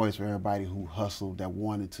 he's the voice for everybody who hustled, that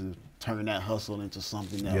wanted to turn that hustle into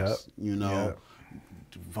something else. Yep. You know,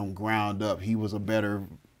 from ground up, he was a better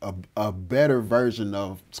version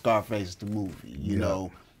of Scarface the movie. You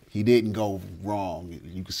know, he didn't go wrong.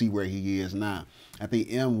 You can see where he is now. I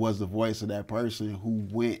think M was the voice of that person who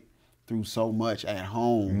went through so much at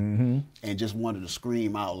home and just wanted to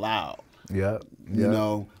scream out loud. You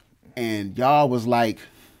know, and y'all was like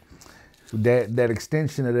that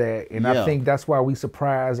extension of that, and I think that's why we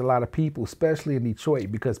surprise a lot of people, especially in Detroit,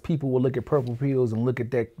 because people will look at Purple Pills and look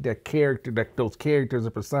at that character, those characters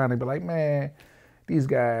of persona, and be like, man, these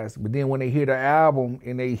guys. But then when they hear the album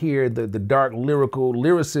and they hear the dark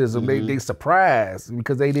lyricism, they surprised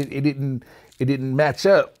because it didn't match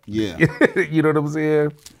up. Yeah. You know what I'm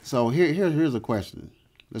saying? So here's a question.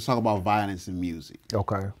 Let's talk about violence in music.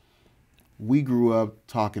 Okay. We grew up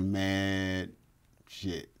talking mad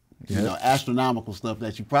shit. You know, astronomical stuff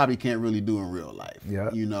that you probably can't really do in real life.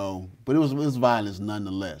 You know, but it was violence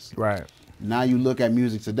nonetheless. Right. Now you look at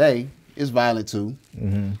music today, it's violent too.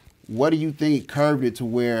 What do you think curbed it to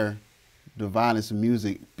where the violence in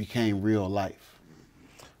music became real life?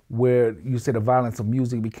 Where you said the violence of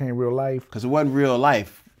music became real life? Because it wasn't real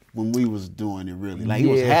life when we was doing it really. Like it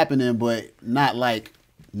was happening, but not like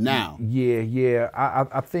now. Yeah.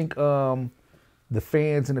 I think the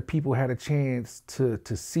fans and the people had a chance to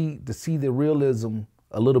see the realism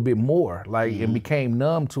a little bit more, like, and became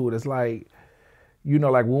numb to it. It's like, you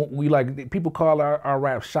know, like we like, people call our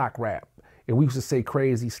rap shock rap, and we used to say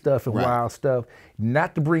crazy stuff and wild stuff,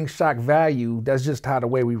 not to bring shock value. That's just how the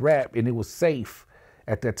way we rap, and it was safe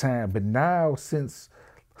at that time. But now, since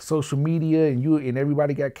social media and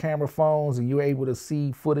everybody got camera phones, and you're able to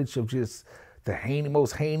see footage of just the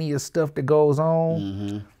most heinous stuff that goes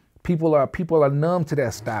on. People are numb to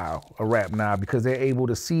that style of rap now because they're able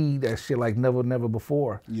to see that shit like never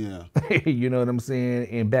before. Yeah. You know what I'm saying?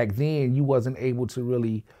 And back then, you wasn't able to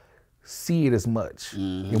really see it as much.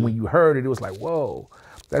 And when you heard it, it was like, whoa.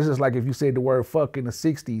 That's just like if you said the word fuck in the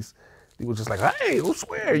 60s, it was just like, hey, I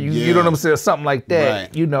swear. You know what I'm saying? Something like that.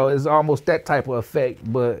 Right. You know, it's almost that type of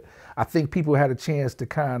effect. But I think people had a chance to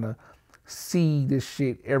kind of see this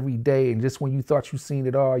shit every day, and just when you thought you seen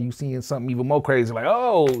it all, you seeing something even more crazy, like,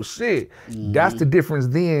 oh shit. That's the difference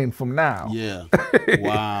then from now. Yeah.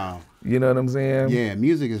 Wow. You know what I'm saying? Yeah,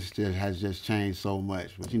 music has just changed so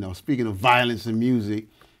much. But you know, speaking of violence in music,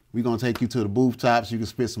 we're gonna take you to the booth tops. You can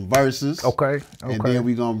spit some verses. Okay. And then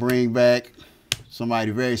we're gonna bring back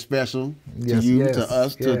somebody very special to you, to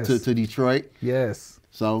us, to Detroit. Yes.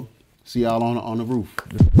 So see y'all on the roof.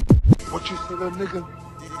 What you say, little nigga?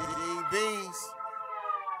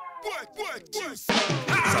 There's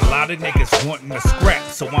a lot of niggas wanting to scrap,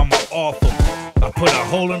 so I'ma off them. I put a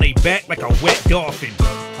hole in they back like a wet dolphin.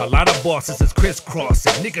 A lot of bosses is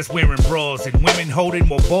crisscrossing, niggas wearing bras and women holding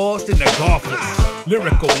more balls than the golfers.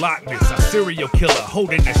 Lyrical Loch Ness, a serial killer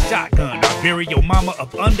holding a shotgun. I bury your mama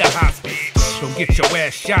up under hospice. Don't get your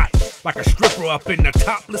ass shot like a stripper up in the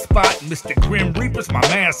topless spot. Mr. Grim Reaper's my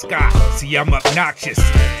mascot. See, I'm obnoxious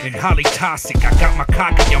and highly toxic. I got my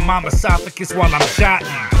cock in your mama's esophagus while I'm shotting.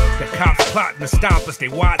 The cops plotting to stop us, they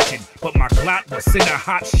watching. But my glot will send a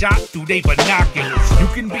hot shot through they binoculars. You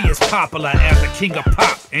can be as popular as the king of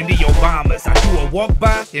pop and the Obamas. I do a walk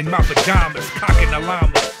by in my pajamas, cocking the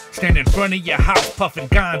llama. Stand in front of your house puffing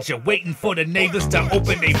ganja, waiting for the neighbors to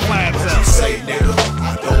open their blinds up. You say, nigga,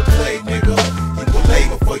 I don't play, nigga. You will lay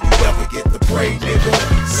before you ever get the brain, nigga.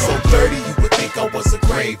 So dirty, you would think I was a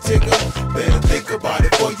grave digger. Better think about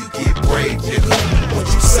it before you get brave, nigga. What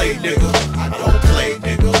you say, nigga, I don't play,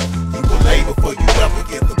 nigga. You will lay before you ever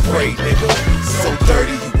get the brain, nigga. So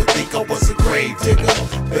dirty, you would think I was a grave digger.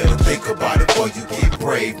 Better think about it before you get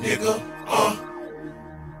brave, nigga.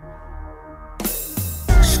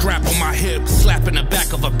 Strap on my hip, slapping the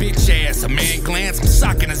back of a bitch ass. A man glance, I'm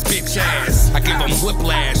socking his bitch ass. I give him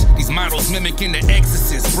whiplash. These models mimicking the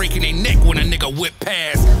exorcist, breaking their neck when a nigga whip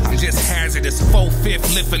past. I'm just hazardous,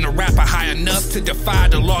 4/5 lifting a rapper high enough to defy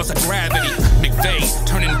the laws of gravity. McVay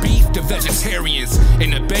turning beef to vegetarians. In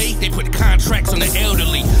the Bay, they put contracts on the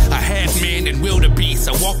elderly. A half man and wildebeest.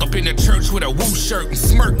 I walk up in the church with a woo shirt and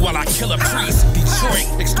smirk while I kill a priest.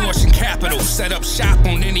 Detroit, extortion capital. Set up shop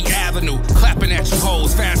on any avenue, clapping at you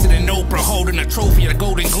hoes faster than Oprah, holding a trophy at a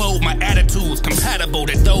Golden Globe. My attitude's compatible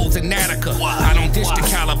to those in Attica. I don't dish the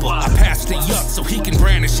caliber, I pass the yuck so he can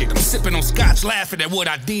brandish it. I'm sipping on scotch, laughing at what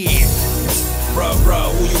I did. Bruh,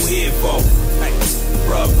 who you here for? Hey,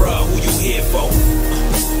 bruh, who you here for?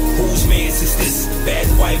 Whose mans is this? Bad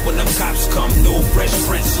white when them cops come, no fresh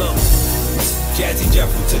prince look. Jazzy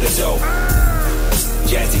Jeffrey to the door.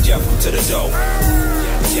 Jazzy Jeffrey to the door.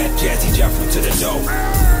 Jazzy Jeffrey to the door.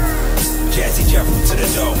 Jazzy Jeffrey to the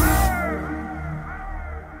door.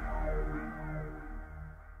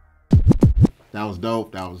 That was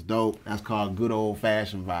dope. That was dope. That's called good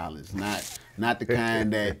old-fashioned violence, not the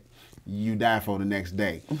kind that you die for the next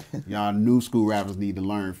day. Y'all new school rappers need to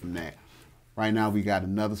learn from that. Right now we got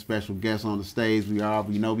another special guest on the stage. We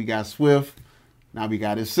got Swift. Now we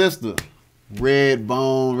got his sister, Red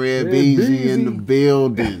Beezy in the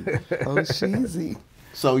building. Oh, Sheezy.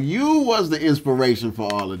 So you was the inspiration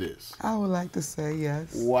for all of this? I would like to say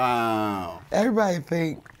yes. Wow. Everybody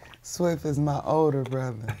think Swift is my older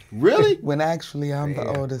brother. Really? When actually I'm the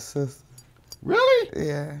older sister. Really?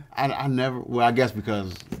 Yeah. I never, well, I guess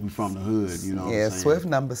because we from the hood, you know what I'm saying? Swift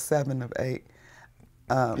number 7 of 8.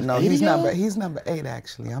 No, he's number 8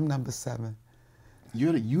 actually. I'm number 7.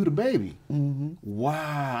 You the baby? Mm-hmm.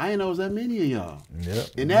 Wow, I didn't know it was that many of y'all. Yep.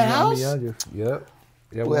 In that house? Yep.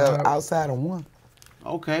 Yeah, well, outside of one.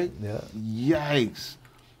 Okay. Yeah. Yikes.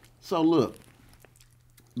 So look,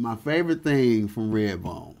 my favorite thing from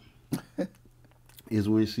Redbone is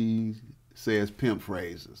when she says pimp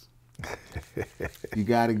phrases. You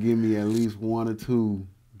got to give me at least 1 or 2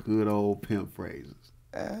 good old pimp phrases.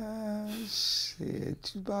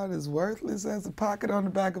 Shit, you about as worthless as a pocket on the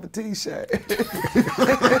back of a t-shirt.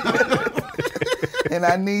 And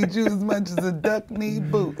I need you as much as a duck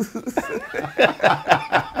need boots.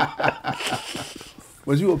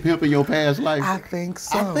 Was you a pimp in your past life? I think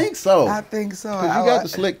so. I think so. I think so. You got the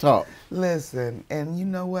slick talk. Listen, and you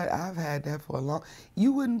know what? I've had that for a long.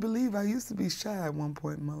 You wouldn't believe I used to be shy at one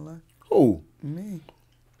point in my life. Who? Me.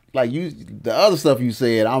 Like you, the other stuff you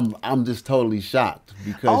said, I'm just totally shocked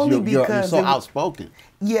because you're so outspoken.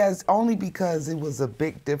 Yes, only because it was a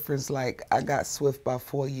big difference. Like I got Swift by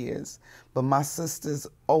 4 years, but my sister's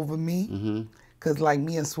over me. Cause like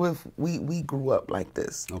me and Swift, we grew up like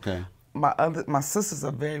this. Okay. My sisters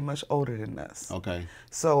are very much older than us. Okay.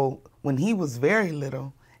 So when he was very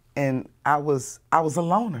little, and I was a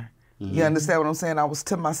loner. You understand what I'm saying? I was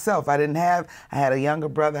to myself. I had a younger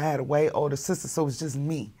brother, I had a way older sister, so it was just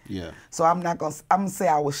me. Yeah. So I'm gonna say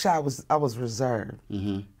I was shy. I was reserved.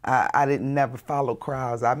 I didn't never follow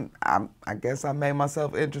crowds. I guess I made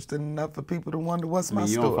myself interesting enough for people to wonder what's my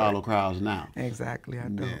story. You don't follow crowds now. Exactly, I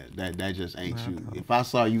don't. Yeah, that just ain't you. If I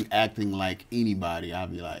saw you acting like anybody,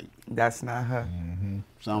 I'd be like, that's not her.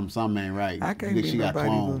 Something ain't right. I can't think be she got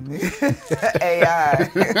nobody cloned. but me. AI.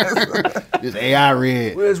 This AI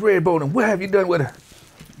Red. Where's Redbone? What have you done with her?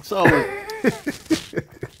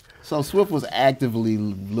 So Swift was actively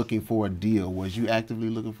looking for a deal. Was you actively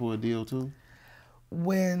looking for a deal too?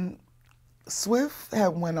 When Swift had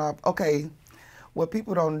went off, okay, what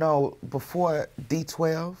people don't know, before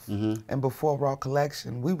D12 and before Raw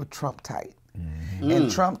Collection, we were Trump tight.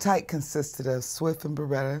 And Trump tight consisted of Swift and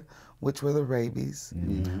Beretta, which were the Rabies,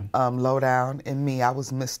 Lowdown, and me. I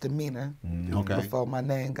was Misdemeanor before my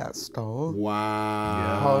name got stolen. Wow.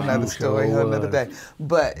 Yeah, whole nother story, whole nother day.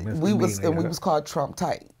 But we was called Trump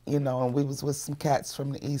tight, you know, and we was with some cats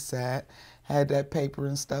from the East Side, had that paper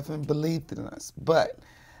and stuff, and believed in us. But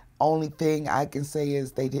only thing I can say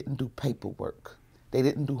is they didn't do paperwork. They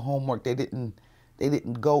didn't do homework. They didn't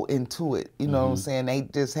go into it, you know what I'm saying? They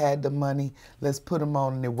just had the money, let's put them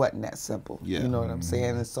on, and it wasn't that simple, you know what I'm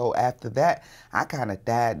saying? And so after that, I kind of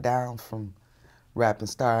died down from rapping,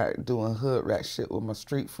 started doing hood rat shit with my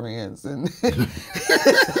street friends, and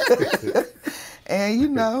and you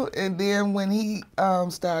know, and then when he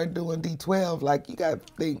started doing D12, like you gotta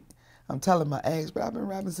think, I'm telling my age, but I've been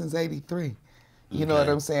rapping since '83. You know what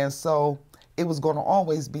I'm saying? So it was gonna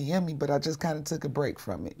always be in me, but I just kind of took a break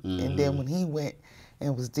from it. And then when he went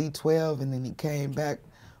and was D12, and then he came back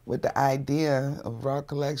with the idea of Raw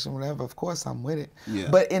Collection, whatever, of course I'm with it. Yeah.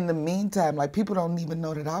 But in the meantime, like, people don't even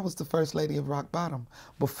know that I was the first lady of Rock Bottom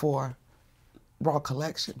before Raw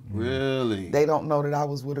Collection. Really? They don't know that I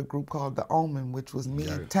was with a group called The Omen, which was me,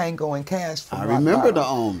 Tango, and Cash from I Rock remember Bottom. The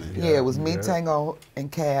Omen. Yeah, it was me, Tango,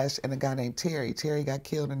 and Cash, and a guy named Terry. Terry got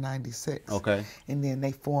killed in '96. Okay. And then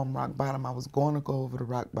they formed Rock Bottom. I was going to go over to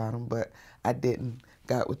Rock Bottom, but I didn't.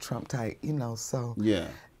 Got with Trump Tight, you know, so. Yeah.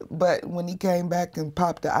 But when he came back and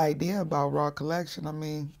popped the idea about Raw Collection, I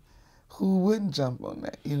mean, who wouldn't jump on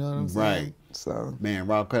that? You know what I'm saying? Right. So. Man,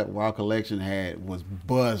 Raw Collection was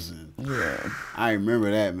buzzing. Yeah. I remember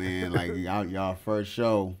that, man. Like y'all first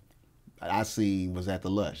show I seen was at the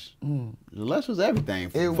Lush. The Lush was everything.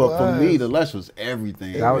 For me, the Lush was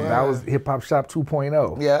everything. That was Hip Hop Shop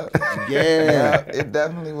 2.0. Yeah. Yeah. It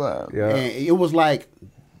definitely was. Yeah. And it was like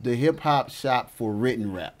the Hip Hop Shop for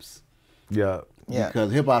written raps. Yeah. Yeah.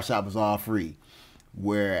 Because Hip Hop Shop was all free.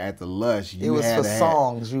 Where at the Lush, you was had for to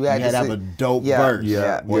songs. You had to have a dope verse.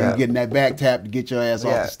 Yeah. Or you getting that back tap to get your ass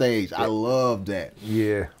off the stage. I love that.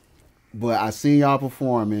 Yeah. But I seen y'all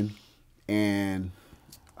performing, and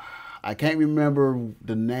I can't remember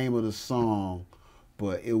the name of the song,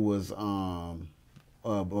 but it was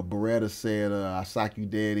Beretta said, "I sock you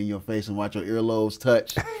dead in your face and watch your earlobes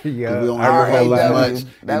touch." Yeah, we don't have your hoes R.A.W. much. That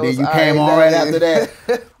And then was you came on right after that.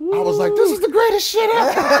 I was like, "This is the greatest shit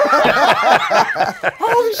ever!"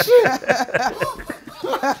 Holy shit!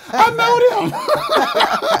 I know them.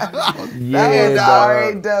 That was the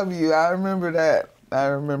R.A.W. I remember that. I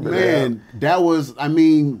remember that. Man, that was, I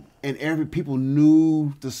mean, and people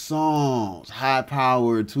knew the songs. High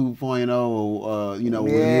Power 2.0, you know.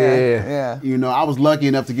 Yeah. You know, I was lucky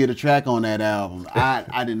enough to get a track on that album.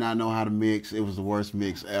 I did not know how to mix. It was the worst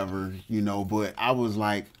mix ever, you know, but I was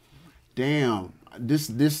like, damn,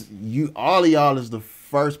 all of y'all is the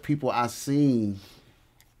first people I seen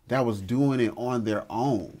that was doing it on their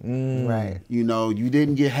own. Right. You know, you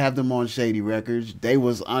didn't have them on Shady Records. They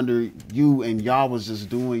was under you, and y'all was just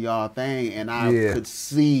doing y'all thing, and I could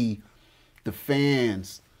see the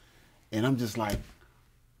fans, and I'm just like,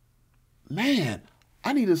 man,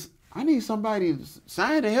 I need somebody to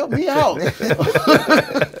sign to help me out.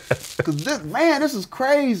 Cause this is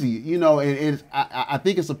crazy, you know. And I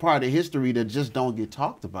think it's a part of history that just don't get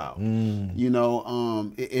talked about. You know,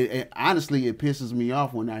 honestly, it pisses me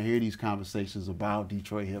off when I hear these conversations about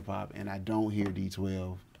Detroit hip hop and I don't hear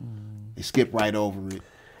D12. They skip right over it.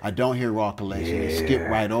 I don't hear Raw Collection. They skip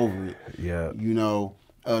right over it. Yeah. You know,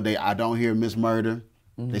 I don't hear Miss Murder.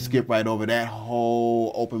 They skip right over that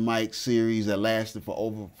whole open mic series that lasted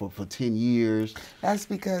for 10 years. That's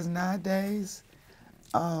because nowadays,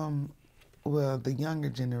 well, the younger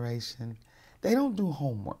generation, they don't do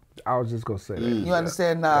homework. I was just gonna say that. You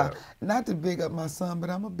understand? Now, not to big up my son, but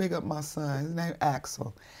I'm gonna big up my son. His name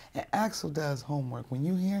Axel, and Axel does homework. When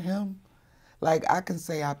you hear him, like, I can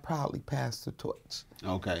say I proudly passed the torch.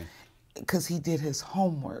 Okay. Because he did his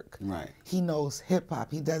homework. Right. He knows hip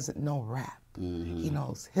hop. He doesn't know rap. He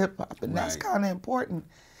knows hip hop, and that's kind of important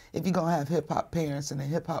if you're gonna have hip hop parents and a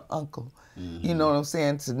hip hop uncle. You know what I'm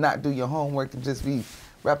saying? To not do your homework and just be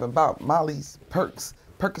rapping about Molly's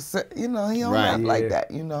Percocet. You know, he don't rap like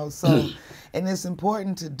that. You know, so and it's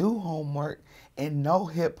important to do homework and know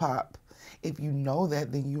hip hop. If you know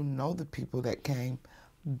that, then you know the people that came,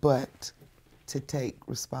 but to take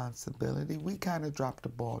responsibility, we kind of dropped the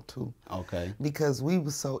ball too. Okay. Because we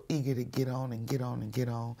were so eager to get on,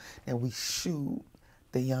 and we shooed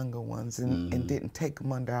the younger ones and didn't take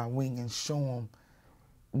them under our wing and show them.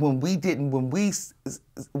 When we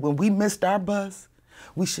missed our bus,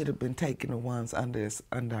 we should have been taking the ones under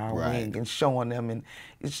our wing and showing them and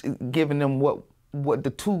giving them what the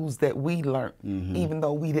tools that we learned. Even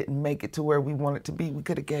though we didn't make it to where we wanted to be, we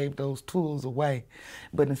could have gave those tools away.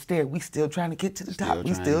 But instead, we still trying to get to the top.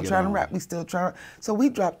 We still trying to rap. We still trying. So we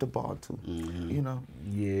dropped the ball too. You know.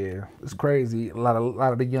 Yeah, it's crazy. A lot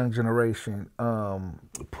of the young generation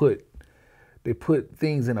put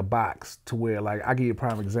things in a box to where, like, I give you a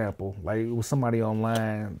prime example. Like, it was somebody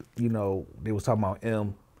online, you know, they was talking about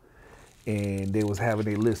M, and they was having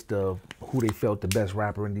a list of who they felt the best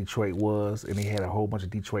rapper in Detroit was, and they had a whole bunch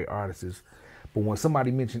of Detroit artists. But when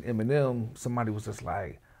somebody mentioned Eminem, somebody was just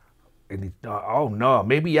like, oh no,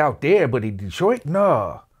 maybe out there, but in Detroit,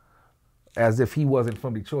 no. As if he wasn't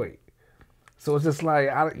from Detroit. So it's just like,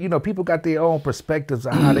 you know, people got their own perspectives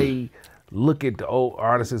of how they look at the old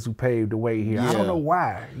artists who paved the way here. I don't know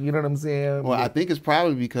why. You know what I'm saying? Well, I think it's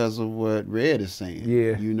probably because of what Red is saying.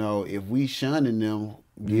 Yeah. You know, if we shunning them,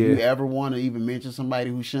 do you ever want to even mention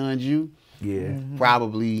somebody who shunned you? Yeah.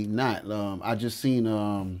 Probably not. I just seen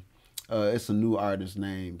it's a new artist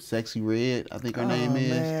named Sexy Red, I think her name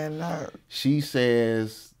is. Man, no. She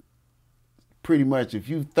says pretty much if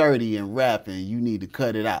you 30 and rapping, you need to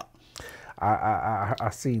cut it out. I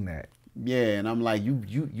seen that. Yeah, and I'm like, you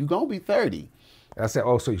gonna be 30. I said,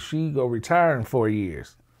 oh, so she go retire in 4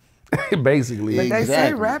 years, basically. But they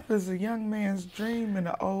say rap is a young man's dream and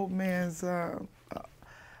an old man's.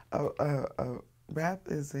 Rap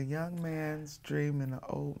is a young man's dream and an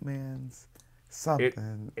old man's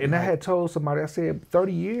something. And I had told somebody, I said,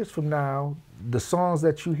 30 years from now, the songs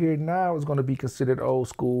that you hear now is going to be considered old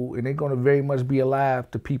school, and they're going to very much be alive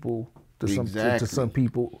to people, to some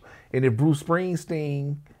people. And if Bruce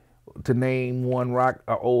Springsteen, to name one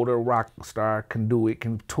older rock star, can do it,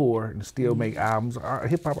 can tour and still make albums,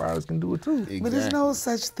 hip hop artists can do it too. Exactly. But there's no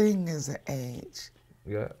such thing as an age.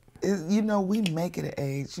 Yeah. You know, we make it an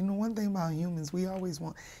age. You know, one thing about humans, we always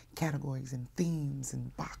want categories and themes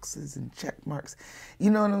and boxes and check marks. You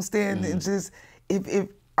know what I'm saying? And just, if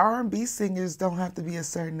R&B singers don't have to be a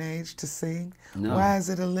certain age to sing, why is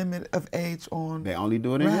it a limit of age on They only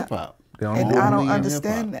do it in hip-hop. And I don't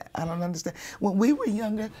understand that. I don't understand. When we were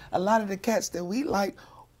younger, a lot of the cats that we liked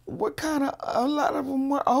were a lot of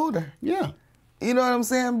them were older. Yeah. You know what I'm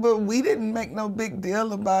saying? But we didn't make no big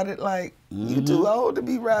deal about it. Like, you too old to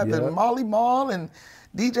be rapping. Yeah. Molly Mall and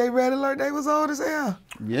DJ Red Alert, they was old as hell.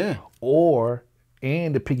 Yeah.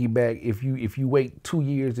 And to piggyback, if you wait 2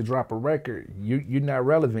 years to drop a record, you're not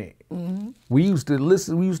relevant. We used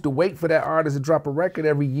to wait for that artist to drop a record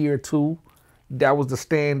every year or two. That was the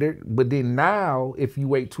standard. But then now, if you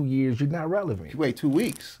wait 2 years, you're not relevant. You wait 2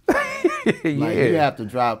 weeks. You have to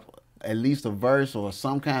drop at least a verse or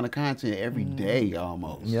some kind of content every day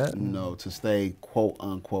almost. Yeah. You know, to stay quote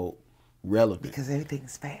unquote relevant. Because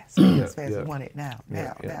everything's fast. Everything's fast. We want it now.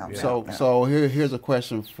 So here's a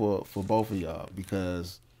question for both of y'all,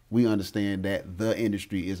 because we understand that the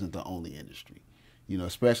industry isn't the only industry. You know,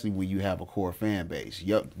 especially when you have a core fan base.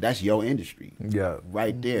 That's your industry. Yeah.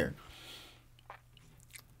 Right there.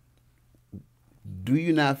 Do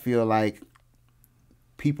you not feel like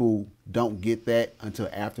people don't get that until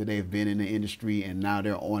after they've been in the industry and now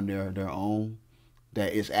they're on their own?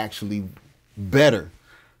 That it's actually better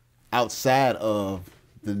outside of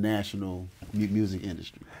the national music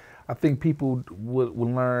industry? I think people will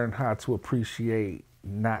learn how to appreciate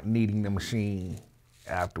not needing the machine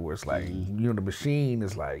afterwards. Like, you know, the machine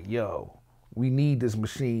is like, yo, we need this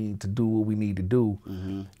machine to do what we need to do.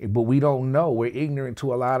 But we don't know. We're ignorant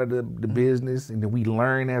to a lot of the business, and then we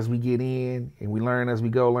learn as we get in, and we learn as we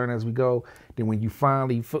go, Then when you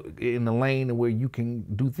finally in the lane where you can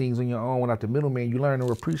do things on your own without the middleman, you learn to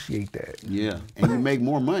appreciate that. Yeah, and you make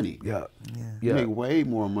more money. Yeah. You make way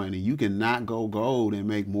more money. You can not go gold and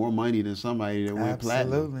make more money than somebody that went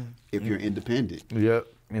platinum if you're independent. Yeah,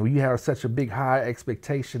 and when you have such a big high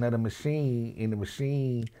expectation of the machine, and the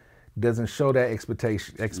machine doesn't show that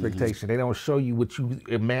expectation. They don't show you what you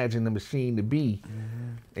imagine the machine to be.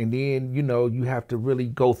 And then, you know, you have to really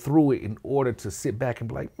go through it in order to sit back and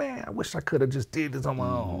be like, man, I wish I could have just did this on my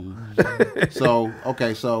own.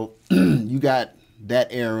 So you got that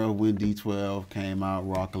era when D12 came out,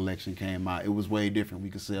 Raw Collection came out. It was way different. We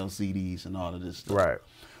could sell CDs and all of this stuff. Right.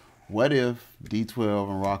 What if D12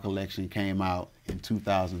 and Raw Collection came out in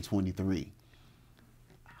 2023?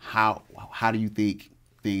 How do you think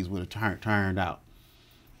things would have turned out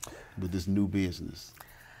with this new business?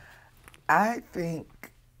 I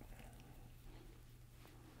think,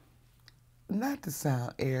 not to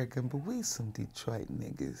sound arrogant, but we some Detroit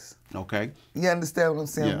niggas. Okay. You understand what I'm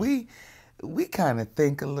saying? Yeah. We kind of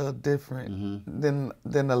think a little different than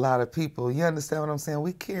a lot of people. You understand what I'm saying?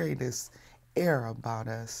 We carry this air about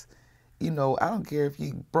us. You know, I don't care if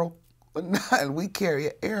you broke or not, we carry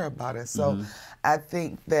an air about us. So I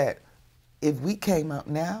think that if we came out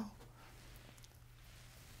now,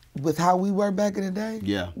 with how we were back in the day,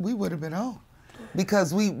 we would have been on.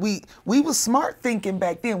 Because we was smart thinking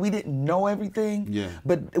back then. We didn't know everything,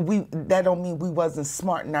 but that don't mean we wasn't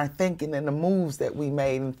smart in our thinking and the moves that we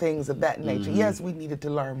made and things of that nature. Yes, we needed to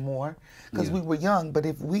learn more because we were young, but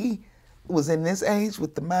if we was in this age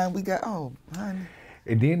with the mind we got, oh, honey.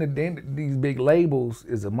 And then these big labels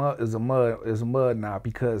is a mud now,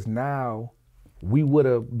 because now we would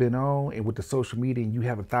have been on, and with the social media, and you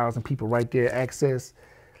have 1,000 people right there access,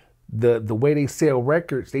 the way they sell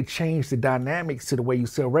records, they changed the dynamics to the way you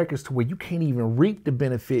sell records to where you can't even reap the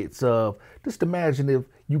benefits of. Just imagine if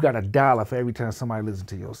you got $1 for every time somebody listens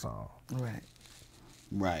to your song. Right.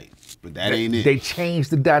 Right. But that ain't it. They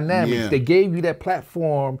changed the dynamics. Yeah. They gave you that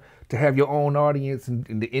platform to have your own audience and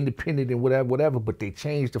the independent and whatever, but they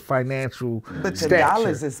changed the financial But the stature.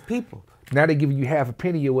 dollars is people. Now they're giving you half a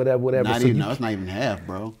penny or whatever. Not so even, no, it's not even half,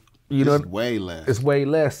 bro. You know, it's way less. It's way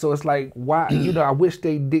less. So it's like, why? I wish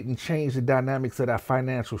they didn't change the dynamics of our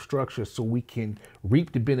financial structure so we can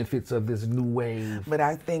reap the benefits of this new wave. But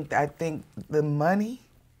I think the money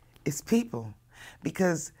is people,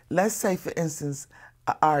 because let's say, for instance,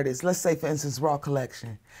 an artist, let's say, for instance, Raw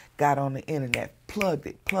Collection, got on the internet, plugged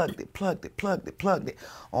it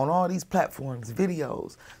on all these platforms,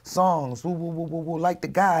 videos, songs, like the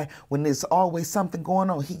guy, when there's always something going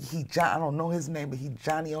on, he I don't know his name, but he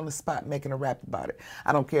Johnny on the spot making a rap about it.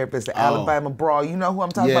 I don't care if it's the Alabama Brawl, you know who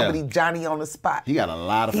I'm talking about, but he Johnny on the spot. He got a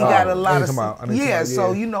lot of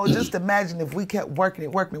So, just imagine if we kept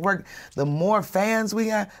working, the more fans we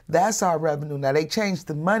got, that's our revenue. Now they changed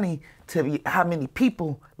the money to how many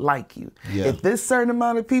people like you. Yeah. If this certain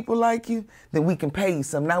amount of people like you, then we can pay you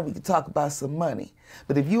some. Now we can talk about some money.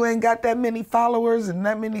 But if you ain't got that many followers and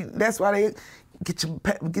that many, that's why they get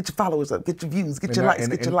your followers up, get your views, get your likes.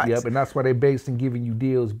 Yep, and that's why they based in giving you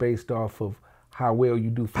deals based off of how well you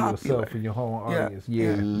do for yourself and your whole audience.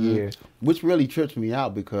 Yeah. Which really trips me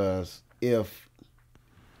out, because if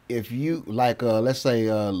you, like, let's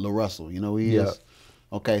say La Russell, you know who he is?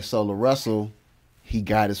 Okay, so La Russell, he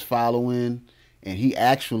got his following, and he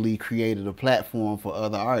actually created a platform for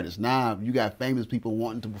other artists. Now you got famous people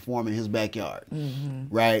wanting to perform in his backyard,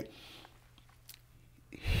 right?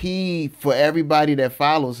 For everybody that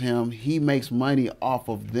follows him, he makes money off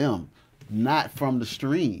of them, not from the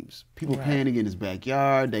streams. People paying in his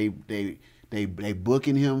backyard. They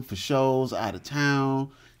booking him for shows out of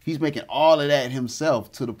town. He's making all of that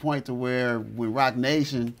himself, to the point to where when Rock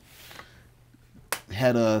Nation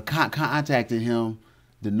had contacted him,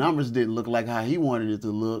 the numbers didn't look like how he wanted it to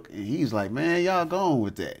look, and he's like, man, y'all going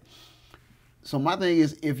with that. So my thing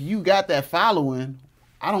is, if you got that following,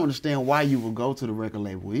 I don't understand why you would go to the record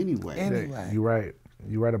label anyway. You're right.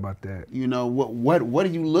 You're right about that. You know, what are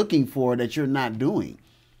you looking for that you're not doing?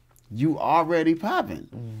 You already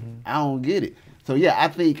popping. I don't get it. So yeah, I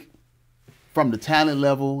think from the talent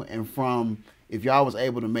level, and from if y'all was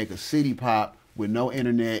able to make a city pop with no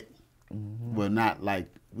internet, well, not like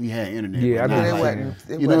we had internet. Yeah, I know.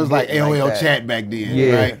 It was like AOL chat back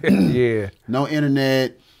then, right? Yeah. No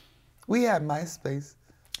internet. We had MySpace.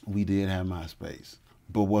 We did have MySpace.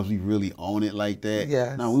 But was we really on it like that?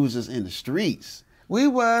 Yes. No, we was just in the streets. We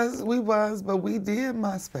was, but we did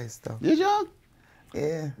MySpace though. Did y'all?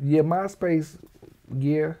 Yeah. Yeah, MySpace,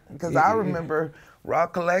 yeah. Because I remember Raw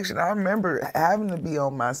Collection, I remember having to be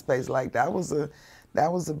on MySpace. Like that was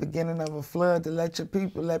the beginning of a flood to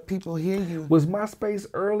let people hear you. Was MySpace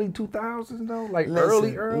early 2000s though? Like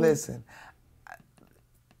early? Listen,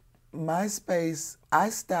 MySpace, I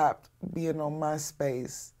stopped being on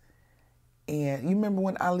MySpace, and you remember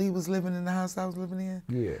when Ali was living in the house I was living in?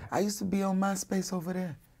 Yeah. I used to be on MySpace over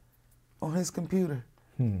there, on his computer.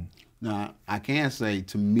 Now, I can say,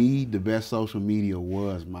 to me, the best social media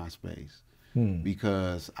was MySpace.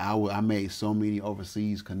 Because I made so many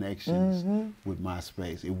overseas connections with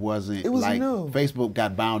MySpace. It wasn't like new. Facebook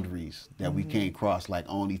got boundaries that we can't cross, like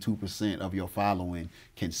only 2% of your following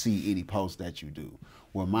can see any post that you do.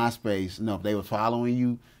 Where MySpace, no, if they were following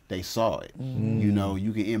you, they saw it. You know,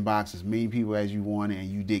 you can inbox as many people as you wanted, and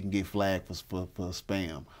you didn't get flagged for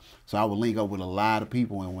spam. So I would link up with a lot of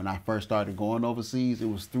people, and when I first started going overseas, it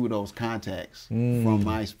was through those contacts from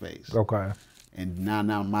MySpace. Okay. And now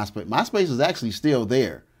MySpace is actually still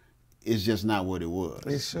there. It's just not what it was.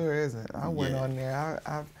 It sure isn't. I went on there.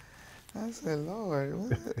 I said,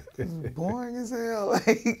 Lord, it's boring as hell.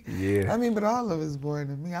 Like, I mean, but all of it's boring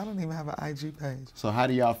to me. I don't even have an IG page. So how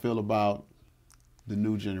do y'all feel about the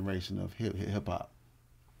new generation of hip hop?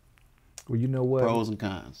 Well, you know what? Pros and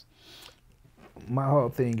cons. My whole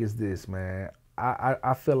thing is this, man.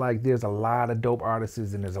 I feel like there's a lot of dope artists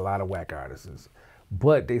and there's a lot of whack artists.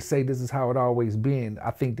 But they say this is how it always been.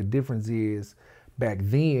 I think the difference is back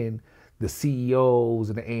then, the CEOs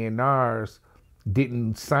and the A&Rs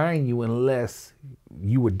didn't sign you unless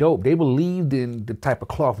you were dope. They believed in the type of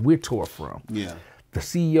cloth we're tore from. Yeah. The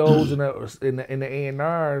CEOs and the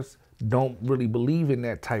A&Rs don't really believe in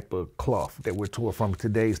that type of cloth that we're tore from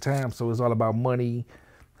today's time. So it's all about money,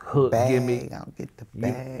 hook, gimmick. I'll get the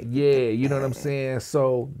bag. Yeah, you know what I'm saying?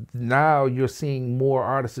 So now you're seeing more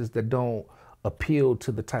artists that don't appeal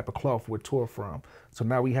to the type of cloth we're tore from. So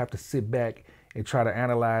now we have to sit back and try to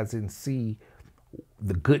analyze and see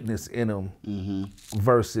the goodness in them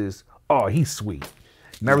versus, oh, he's sweet.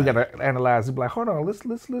 Now we gotta analyze it. Be like, hold on,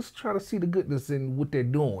 let's try to see the goodness in what they're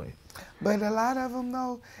doing. But a lot of them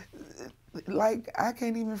though, like I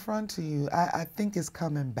can't even front to you. I think it's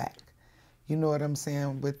coming back. You know what I'm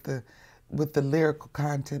saying, with the lyrical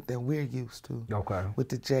content that we're used to. Okay. With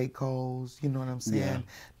the J. Coles, you know what I'm saying?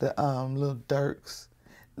 The Lil Durks.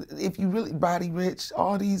 If you really, Body Rich,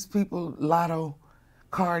 all these people, Lotto,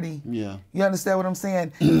 Cardi. Yeah. You understand what I'm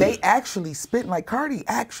saying? They actually spit, like Cardi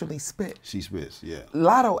actually spit. She spits, yeah.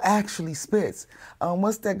 Lotto actually spits.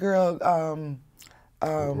 What's that girl?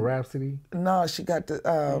 Rhapsody? No, she got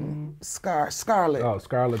the Scarlett. Oh,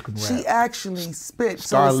 Scarlett can rap. She actually spit.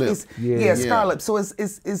 Scarlett. So Scarlett. So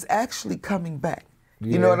it's actually coming back.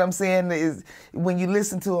 You know what I'm saying? Is when you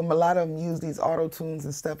listen to them, a lot of them use these auto tunes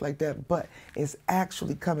and stuff like that, but it's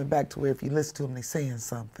actually coming back to where if you listen to them, they're saying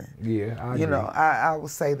something. Yeah, I agree. You know, I will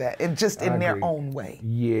say that, and just in their own way.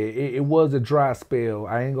 Yeah, it was a dry spell.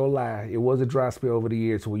 I ain't gonna lie. It was a dry spell over the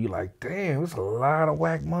years where you're like, damn, there's a lot of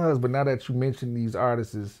whack mugs. But now that you mention these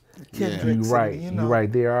artists, you're right. You're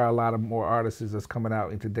right. There are a lot of more artists that's coming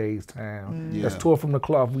out in today's time. That's tore from the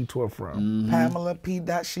cloth we tore from. Pamela P.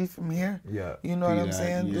 Dot, she from here. Yeah. You know what I'm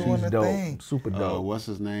saying? Doing She's the dope. thing. Super dope. What's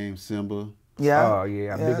his name? Simba. Yeah. Oh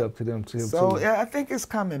yeah, I big up to them too. So yeah, I think it's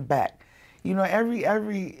coming back. You know,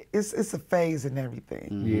 it's a phase in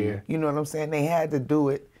everything. Yeah. You know what I'm saying? They had to do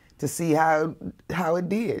it to see how it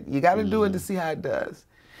did. You got to do it to see how it does.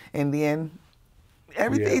 And then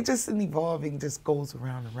everything just in evolving just goes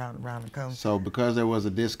around and round and round and comes. So because there was a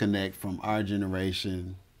disconnect from our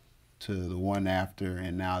generation to the one after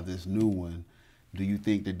and now this new one, do you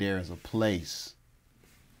think that there is a place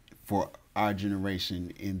for our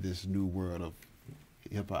generation in this new world of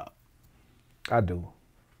hip hop? I do.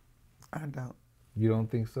 I don't. You don't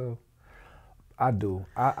think so? I do.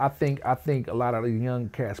 I think a lot of the young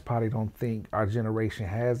cats probably don't think our generation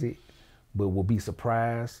has it, but will be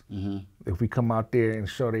surprised if we come out there and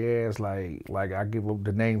show their ass. Like I give them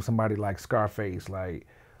the name somebody like Scarface. Like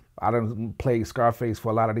I done played Scarface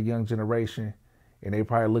for a lot of the young generation, and they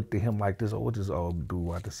probably looked at him like this. Oh, what this old dude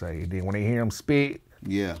want to say? And then when they hear him spit,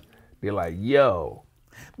 they're like, yo.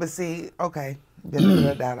 But see, okay,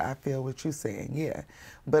 I feel what you're saying, yeah.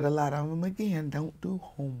 But a lot of them, again, don't do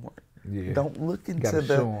homework. Yeah. Don't look into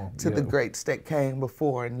the greats that came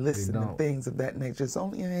before and listen to things of that nature. It's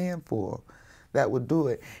only a handful that would do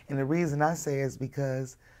it. And the reason I say is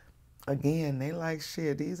because, again, they like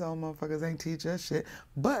shit. These old motherfuckers ain't teach us shit.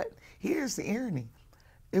 But here's the irony.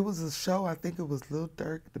 It was a show, I think it was Lil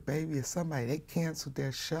Durk, The Baby, or somebody. They canceled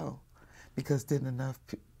their show because they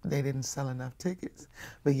didn't sell enough tickets.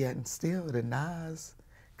 But yet and still, the Nas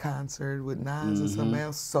concert with Nas and somebody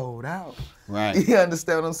else sold out. Right. You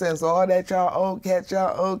understand what I'm saying? So all that y'all old cats,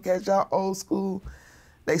 y'all old school,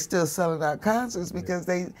 they still selling out concerts because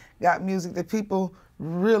they got music that people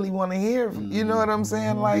really want to hear. You know what I'm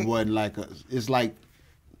saying? Like, it wasn't like it's like,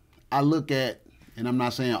 I look at, and I'm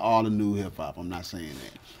not saying all the new hip hop, I'm not saying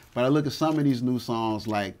that, but I look at some of these new songs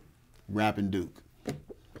like Rappin Duke,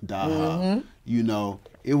 you know,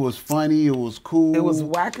 it was funny, it was cool. It was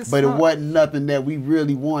whack as but fuck. it wasn't nothing that we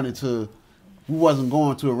really wanted to. We wasn't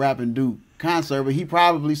going to a Rappin Duke concert, but he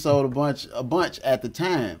probably sold a bunch at the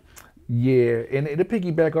time. Yeah, and to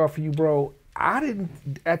piggyback off of you, bro,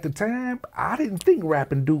 at the time, I didn't think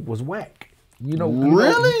Rappin Duke was whack. You know,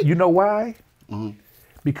 really? You know why?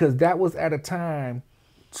 Because that was at a time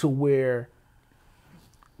to where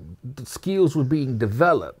the skills were being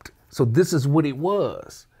developed. So this is what it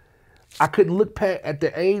was. I couldn't look at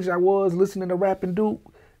the age I was listening to Rappin Duke.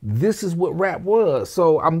 This is what rap was.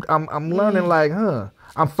 So I'm learning like,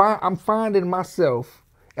 I'm finding myself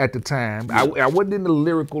at the time. I wasn't in the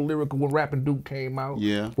lyrical when Rappin Duke came out.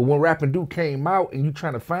 Yeah. But when Rappin Duke came out and you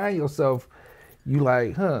trying to find yourself, you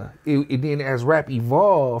like, And then as rap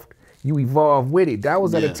evolved, you evolve with it. That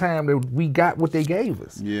was at a time that we got what they gave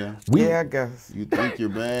us. Yeah. I guess. You think your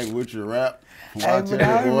bag with your rap? Well, Hey, I but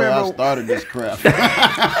tell I you, boy, I remember- started this crap.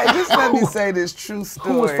 Hey, just let me say this true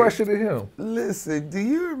story. Who was fresher than him? Listen, do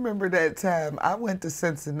you remember that time I went to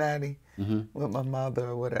Cincinnati with my mother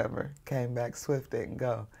or whatever, came back, Swift didn't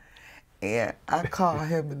go, and I called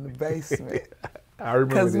him in the basement. I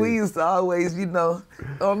remember Because we this. used to always, you know,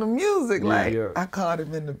 on the music, like, yeah. I called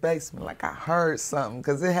him in the basement, like I heard something,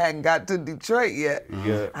 because it hadn't got to Detroit yet.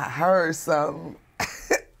 Yeah. I heard something.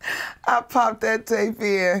 I popped that tape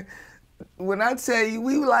in. When I tell you,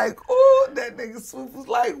 we were like, ooh, that nigga Swift was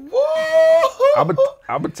like, whoa.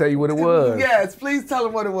 I'm gonna tell you what it was. Yes, please tell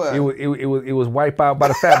him what it was. It was Wipeout by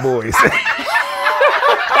the Fat Boys.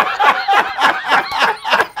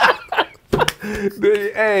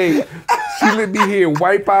 Hey, she let me hear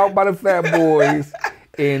Wipe Out by the Fat Boys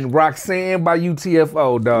and Roxanne by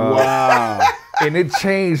UTFO, dog. Wow. And it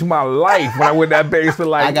changed my life when I went that basement.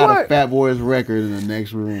 Like, I got what? a Fat Boys record in the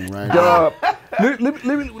next room right Dog.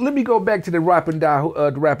 Let me go back to the Rappin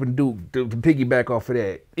Duke to piggyback off of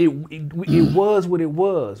that. It was what it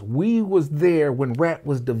was. We was there when rap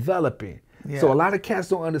was developing. Yeah. So a lot of cats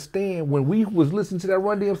don't understand when we was listening to that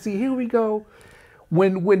Run DMC. Here we go.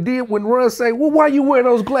 When Run say, well, why you wear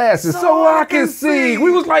those glasses? So I can see. We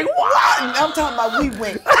was like, what? I'm talking about we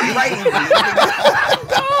went crazy.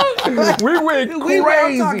 we went crazy.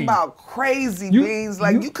 I'm talking about crazy Beans.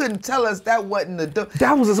 Like you couldn't tell us that wasn't the.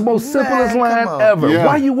 That was the most simplest line ever. Yeah.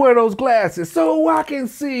 Why you wear those glasses? So I can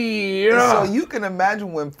see. So you can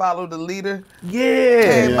imagine when Follow the Leader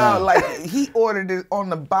came out, like he ordered it on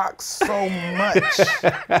the box so much.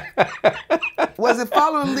 Was it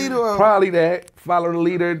Follow the Leader or probably that? Follow the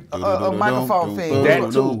Leader. A microphone thing.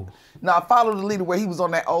 That too. No, Follow the Leader where he was on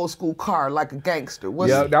that old school car like a gangster.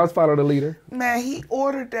 Yeah, that was Follow the Leader. Man, he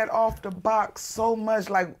ordered that off the box so much,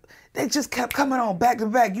 like they just kept coming on back to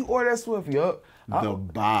back. You order that Swifty, The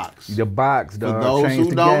box. The box, dog. For those changed who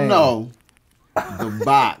the don't game. know, the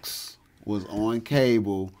box was on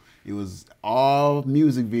cable. It was all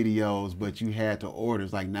music videos, but you had to order.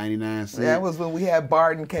 It's like 99 cents. That was when we had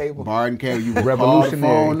Barton cable. Barton cable. You would call the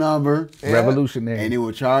phone number. Revolutionary. And it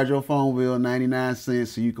would charge your phone bill 99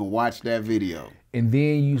 cents so you can watch that video. And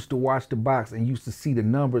then you used to watch the box and used to see the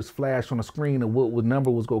numbers flash on the screen of what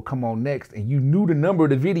number was going to come on next. And you knew the number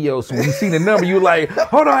of the video. So when you see the number, you like,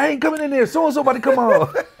 hold on, I ain't coming in there. So-and-so about to come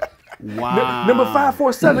on. Wow. Number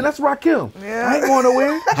 547, that's Rakim. Yeah. I ain't going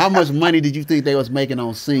nowhere. How much money did you think they was making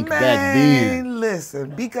on sync back then? Listen,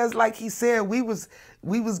 because like he said, we was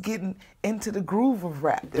getting into the groove of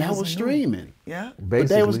rap. That was streaming. Yeah. But they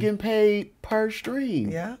Basically. was getting paid per stream.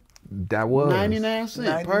 Yeah. That was 99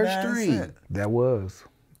 cents per 99 stream. cents. That was.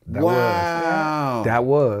 Wow. That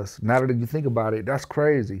was. Now that you think about it, that's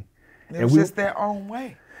crazy. It was just their own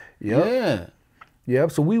way. Yep. Yeah.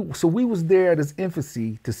 Yep. So we was there at its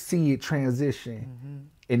infancy to see it transition.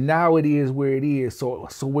 And now it is where it is. So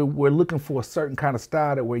we're looking for a certain kind of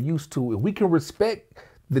style that we're used to. And we can respect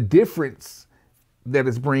the difference that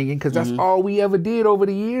it's bringing, because that's all we ever did over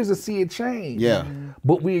the years to see it change. Yeah.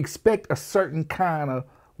 But we expect a certain kind of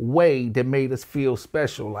way that made us feel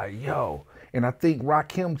special, like, yo. And I think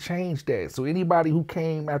Rakim changed that. So anybody who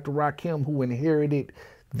came after Rakim who inherited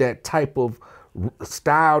that type of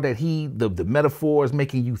style that the metaphors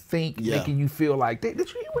making you think, making you feel like, did you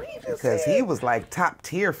hear what he just said? Because he was like top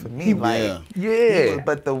tier for me.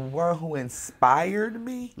 But the one who inspired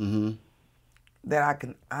me, that I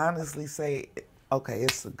can honestly say, okay,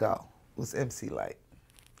 it's a go, was MC Lyte.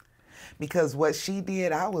 Because what she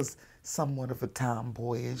did, I was somewhat of a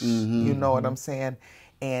tomboyish, you know what I'm saying?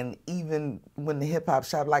 And even when the hip hop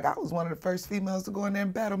shop, like I was one of the first females to go in there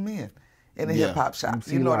and battle men in the hip hop shop.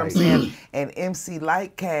 MC You know what I'm Lyte. saying? And MC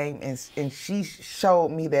Lyte came and she showed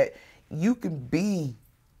me that you can be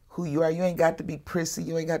who you are. You ain't got to be prissy.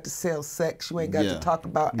 You ain't got to sell sex. You ain't got to talk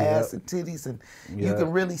about ass and titties. And you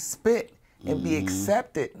can really spit and be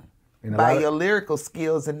accepted by your lyrical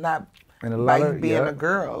skills and not by you being a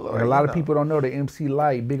girl. Or, and a lot of people don't know that MC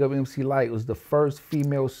Lyte, big up MC Lyte, was the first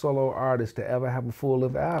female solo artist to ever have a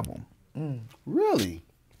full-length album. Really?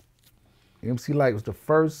 MC Lyte was the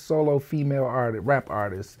first solo female rap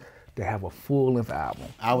artist to have a full-length album.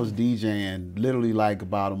 I was DJing literally like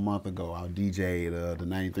about a month ago. I DJ'd the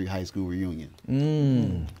 93 high school reunion.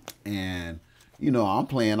 And, you know, I'm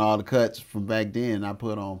playing all the cuts from back then. I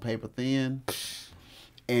put on Paper Thin.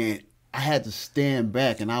 And I had to stand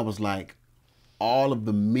back and I was like, all of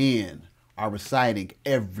the men are reciting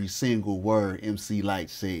every single word MC Lyte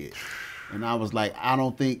said. And I was like, I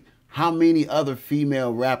don't think, how many other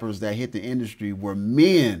female rappers that hit the industry were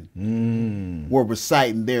men were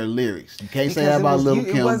reciting their lyrics? You can't say that about Lil'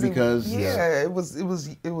 Kim because... Yeah, it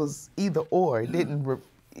was either or. It didn't...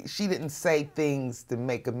 She didn't say things to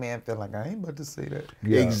make a man feel like, I ain't about to say that.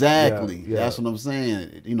 Exactly. That's what I'm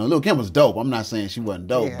saying. You know, Lil' Kim was dope. I'm not saying she wasn't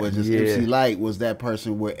dope, but just MC Lyte was that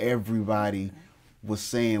person where everybody was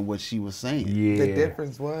saying what she was saying. The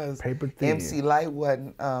difference was Paper Thin. MC Lyte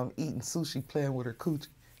wasn't eating sushi playing with her coochie.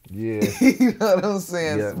 Yeah. You know what I'm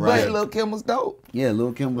saying? Yeah, but Lil' Kim was dope. Yeah,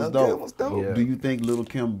 Lil' Kim was Lil' dope. Kim was dope. Yeah. Do you think Lil'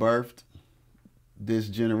 Kim birthed this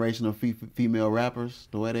generation of female rappers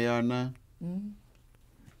the way they are now?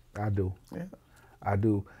 I do. Yeah. I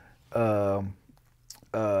do.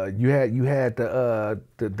 You had the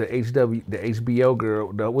HBO girl.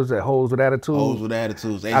 What was that? Hoes with Attitudes. Hoes with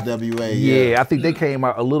Attitudes. HWA. Yeah, I think they came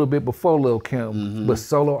out a little bit before Lil Kim, but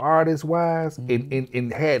solo artist wise,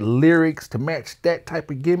 and had lyrics to match that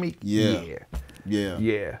type of gimmick. Yeah.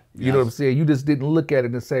 You know what I'm saying? You just didn't look at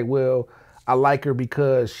it and say, well, I like her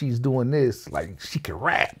because she's doing this. Like, she can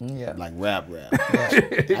rap. Yeah. Like rap. You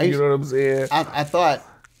know what I'm saying? I thought,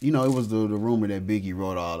 it was the rumor that Biggie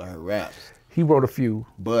wrote all of her raps. He wrote a few.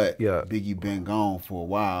 But Biggie been gone for a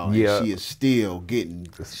while, and she is still getting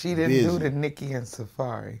She didn't do the Nicki and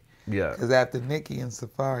Safari. Yeah. Because after Nicki and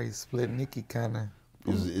Safari split, Nicki kind of...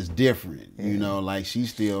 It's different. Like she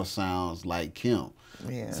still sounds like Kim.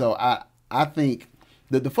 Yeah. So I think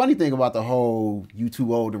the funny thing about the whole you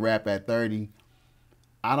too old to rap at 30,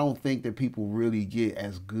 I don't think that people really get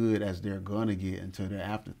as good as they're gonna get until they're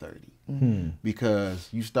after 30. Because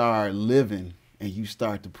you start living and you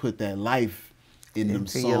start to put that life in them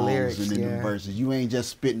songs lyrics, and in them verses. You ain't just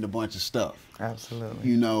spitting a bunch of stuff.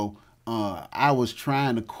 Absolutely. I was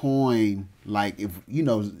trying to coin, like, if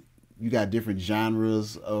you got different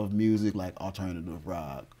genres of music, like alternative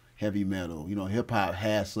rock, heavy metal. Hip hop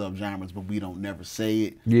has subgenres, but we don't never say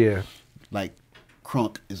it. Yeah. Like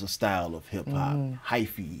crunk is a style of hip hop.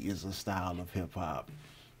 Hyphy is a style of hip hop.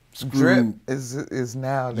 Drip is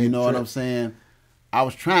now. You know what I'm saying? I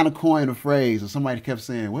was trying to coin a phrase, and somebody kept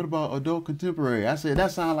saying, "What about adult contemporary?" I said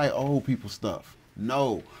that sounds like old people stuff.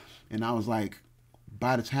 No, and I was like,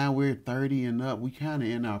 by the time we're 30 and up, we kind of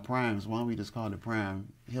in our primes. Why don't we just call it prime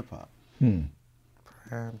hip hop?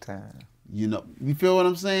 Prime time. You feel what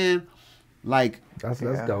I'm saying? Like that's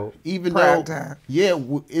dope. Even prime though, time.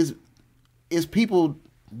 it's people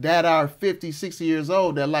that are 50, 60 years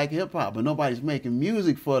old that like hip hop, but nobody's making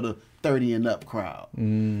music for the 30 and up crowd.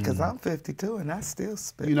 Because I'm 52 and I still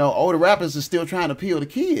spit. Older rappers are still trying to appeal to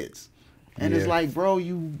kids. And it's like, bro,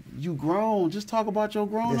 you grown. Just talk about your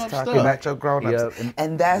grown up stuff. Just talk about your grown ups. Yeah.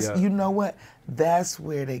 And that's, you know what? That's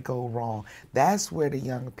where they go wrong. That's where the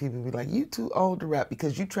younger people be like, you too old to rap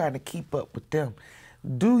because you trying to keep up with them.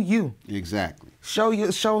 Do you. Exactly. Show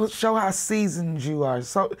how seasoned you are.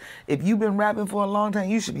 So if you've been rapping for a long time,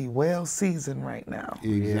 you should be well seasoned right now.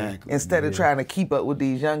 Exactly. Instead of trying to keep up with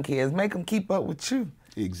these young kids, make them keep up with you.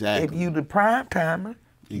 Exactly. If you the prime timer.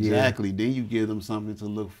 Exactly. Then you give them something to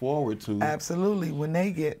look forward to. Absolutely. When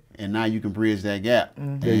they get. And now you can bridge that gap.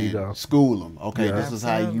 There you go. School them. Okay, this is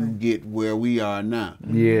how you get where we are now.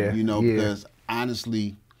 Yeah. Because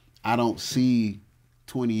honestly, I don't see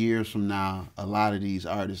 20 years from now a lot of these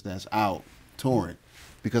artists that's out touring,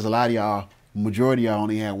 because a lot of y'all, majority of y'all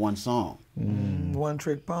only had one song. One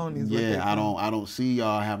trick ponies. Yeah, I don't see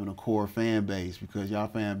y'all having a core fan base, because y'all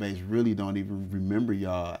fan base really don't even remember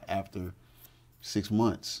y'all after 6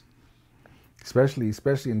 months. Especially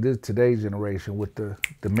in today's generation with the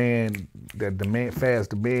demand fast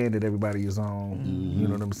demand that everybody is on. You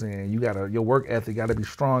know what I'm saying? Your work ethic gotta be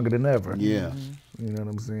stronger than ever. Yeah. You know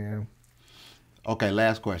what I'm saying? Okay,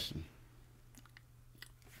 last question.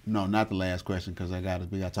 No, not the last question, because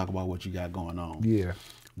we gotta talk about what you got going on. Yeah.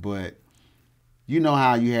 But you know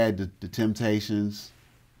how you had the Temptations?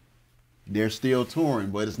 They're still touring,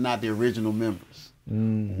 but it's not the original members.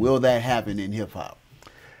 Will that happen in hip hop?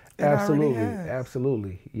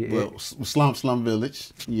 Absolutely. Yeah. Well, Slum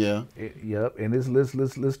Village. Yeah. Yep. And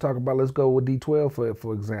let's talk about, let's go with D12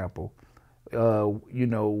 for example.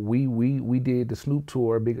 We did the Snoop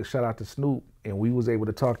tour. Big shout out to Snoop, and we was able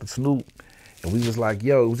to talk to Snoop, and we was like,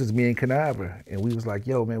 yo, it was just me and Kaniva, and we was like,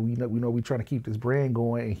 yo, man, we know we trying to keep this brand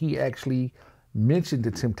going, and he actually mentioned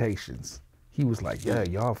the Temptations. He was like, yeah,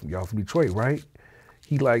 y'all from Detroit, right?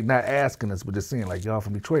 He like not asking us, but just saying like, y'all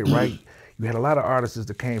from Detroit, right? You had a lot of artists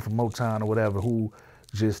that came from Motown or whatever who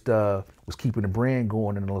just was keeping the brand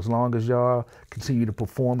going, and as long as y'all continue to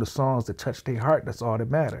perform the songs that touch their heart, that's all that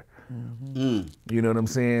matter. You know what I'm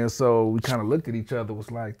saying? So we kind of looked at each other, was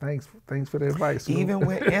like, thanks for the advice. Even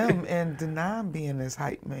with M and Denon being this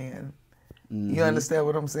hype man, you understand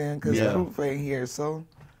what I'm saying? Because Proof ain't here, so.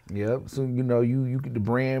 Yep. So you the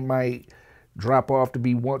brand might drop off to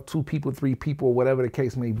be 1, 2 people, 3 people, or whatever the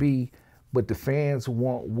case may be, but the fans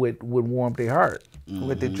would warm their heart.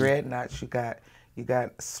 With the Dreadnoughts, you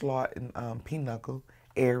got Slot and Pinochle,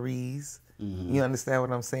 Aries. You understand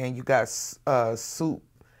what I'm saying? You got Soup.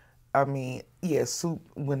 Soup,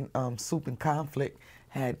 when Soup and Conflict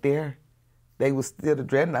had they was still the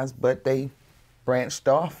Dreadnoughts, but they branched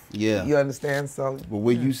off. Yeah. You understand? So. But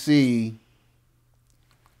when you see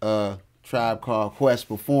a Tribe Called Quest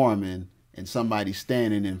performing and somebody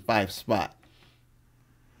standing in Fife's spot,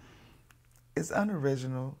 it's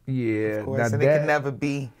unoriginal. Yeah. Of course, and it can never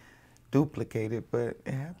be duplicated, but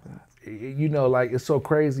it happens. You know, like it's so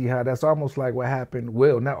crazy how that's almost like what happened.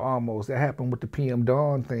 Well, not almost. That happened with the PM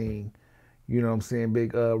Dawn thing. You know what I'm saying?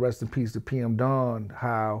 Big rest in peace to PM Dawn.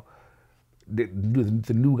 How the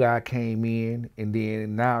new guy came in, and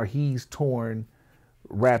then now he's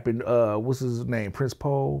rapping. What's his name? Prince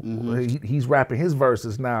Paul. He's rapping his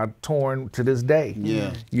verses now, torn to this day.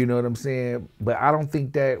 Yeah. You know what I'm saying? But I don't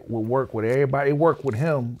think that would work with everybody. It worked with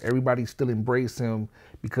him. Everybody still embraced him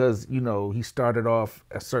because, you know, he started off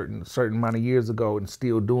a certain amount of years ago and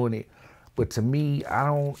still doing it. But to me, I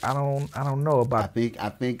don't know about. I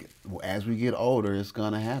think as we get older, it's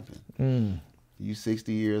gonna happen. You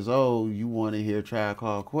 60 years old, you want to hear Tribe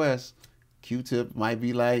Called Quest. Q-Tip might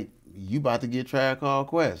be like, you about to get Tribe Called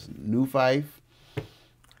Quest. New Fife.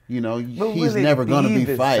 You know, he's never gonna be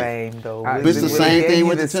Fife. Same, though? It's the same thing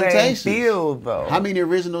with the Temptations. Feel, though. How many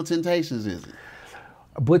original Temptations is it?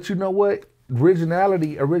 But you know what?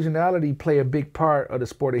 Originality play a big part of the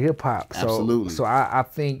sport of hip hop. So, Absolutely. So I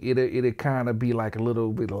think it'd kind of be like a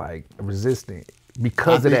little bit like resistant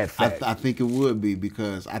because of that fact. I think it would be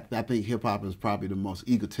because I think hip hop is probably the most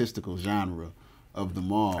egotistical genre of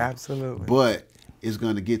them all. Absolutely. But it's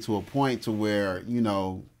going to get to a point to where, you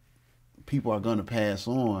know, people are going to pass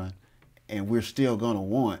on and we're still going to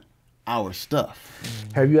want our stuff.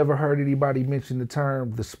 Have you ever heard anybody mention the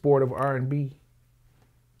term the sport of R&B?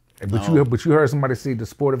 But No. you heard somebody say the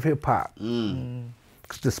sport of hip hop.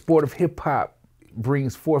 The sport of hip hop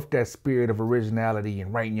brings forth that spirit of originality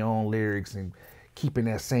and writing your own lyrics and keeping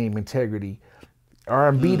that same integrity.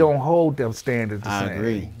 R&B don't hold them standards the same. I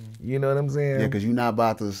agree. You know what I'm saying? Yeah, because you're not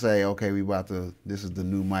about to say, okay, this is the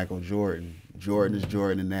new Michael Jordan. Jordan is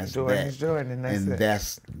Jordan, and that's Jordan that. is Jordan, and that's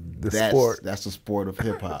it. That's sport. That's the sport of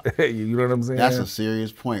hip hop. You know what I'm saying? That's a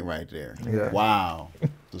serious point right there. Yeah. Wow.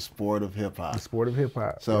 The sport of hip hop. The sport of hip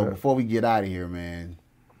hop. So yeah. before we get out of here, man,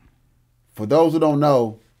 for those who don't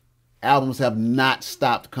know, albums have not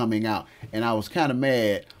stopped coming out. And I was kind of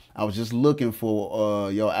mad. I was just looking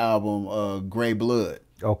for your album, Gray Blood.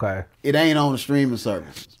 Okay. It ain't on the streaming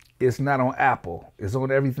services. It's not on Apple. It's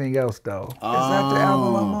on everything else, though. Is that the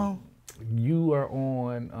album I'm on? You are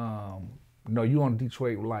on, no, you on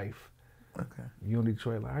Detroit Life. Okay. You on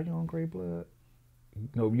Detroit Life. Are you on Gray Blood?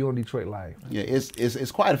 No, you on Detroit Life. Yeah,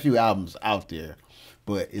 it's quite a few albums out there,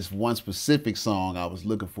 but it's one specific song I was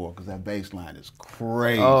looking for because that bass line is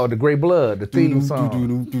crazy. Oh, the Gray Blood, the theme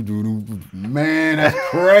song. Man, that's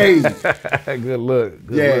crazy. Good look.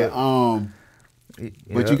 Good look.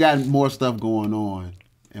 But you got more stuff going on.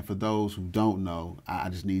 And for those who don't know, I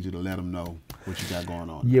just need you to let them know what you got going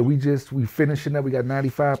on. Yeah, we finishing up. We got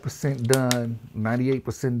 95% done,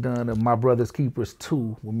 98% done of My Brother's Keepers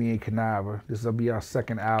 2 with me and Kaniva. This will be our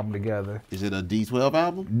second album together. Is it a D12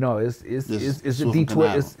 album? No, it's a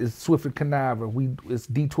D12. It's Swift and Kaniva. It's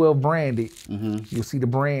D12 branded. You'll see the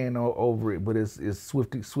brand over it, but it's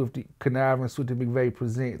Swifty Kaniva and Swifty McVay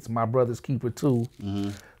presents My Brother's Keeper 2.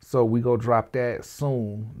 So we go drop that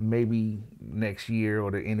soon, maybe next year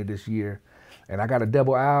or the end of this year. And I got a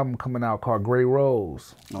double album coming out called Gray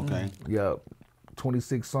Rose. Okay. Yep,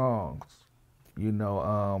 26 songs. You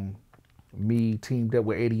know, me teamed up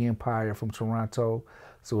with 80 Empire from Toronto.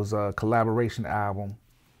 So it's a collaboration album,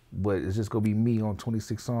 but it's just gonna be me on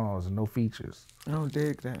 26 songs and no features. Oh,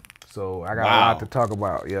 dig that. So I got a lot to talk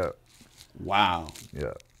about, yeah. Wow.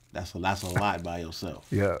 Yeah. That's a lot by yourself.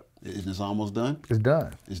 Yeah. Is this almost done? It's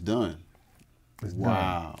done. It's done. It's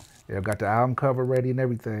wow. Done. Yeah, I've got the album cover ready and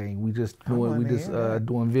everything. We just doing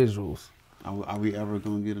visuals. Are we ever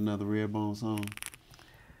gonna get another Redbone song?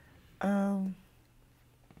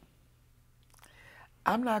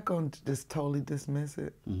 I'm not going to just totally dismiss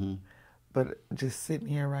it, but just sitting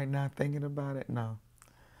here right now thinking about it, no.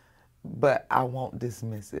 But I won't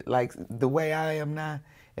dismiss it. Like the way I am now,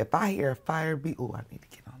 if I hear a fire beat, oh, I need to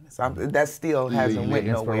get on this. That still hasn't went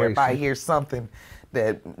nowhere. If I hear something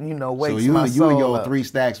that, you know, wakes my soul So you in your up. 3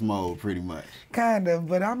 stacks mode pretty much. Kind of,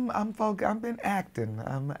 but I've been acting.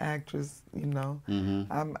 I'm an actress, you know.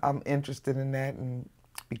 I'm interested in that, and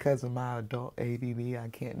because of my adult ADD, I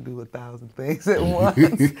can't do 1,000 things at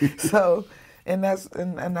once. So, and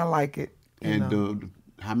I like it. And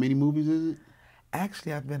how many movies is it?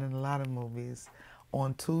 Actually, I've been in a lot of movies.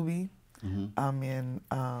 On Tubi, I'm in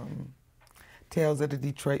Tales of the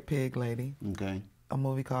Detroit Pig Lady. Okay. A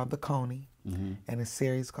movie called The Coney, and a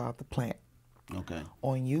series called The Plant. Okay.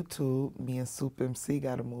 On YouTube, me and Soup MC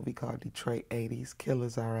got a movie called Detroit 80s,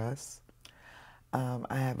 Killers Are Us. I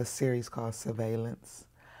have a series called Surveillance.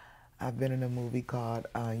 I've been in a movie called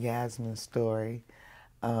Yasmin's Story,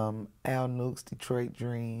 Al Nuke's Detroit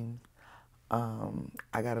Dream.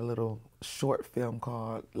 I got a little short film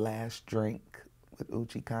called Last Drink. with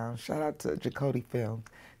Uchi Khan. Shout out to Jacody Films,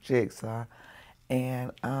 Jigsaw.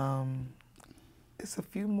 And it's a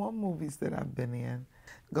few more movies that I've been in.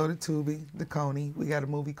 Go to Tubi, the Coney. We got a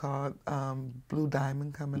movie called Blue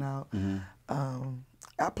Diamond coming out.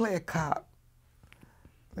 I play a cop.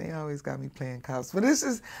 They always got me playing cops. But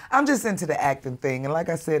I'm just into the acting thing. And like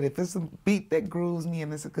I said, if it's a beat that grooves me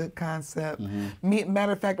and it's a good concept.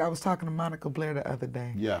 Matter of fact, I was talking to Monica Blair the other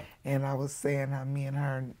day. Yeah. And I was saying how me and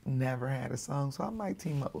her never had a song. So I might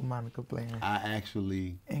team up with Monica Blair.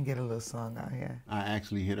 And get a little song out here. I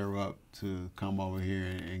actually hit her up to come over here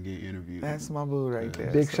and get interviewed. That's my boo right there.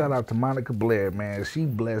 Big shout out to Monica Blair, man. She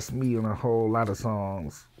blessed me on a whole lot of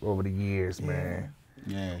songs over the years, man.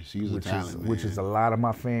 Yeah, she's a talent, man. Which is a lot of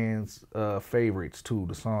my fans' favorites, too,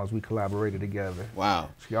 the songs we collaborated together. Wow.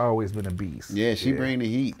 She always been a beast. Yeah, she bring the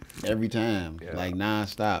heat every time, like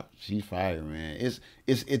nonstop. She's fire, man.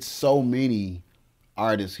 It's so many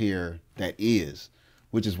artists here that is,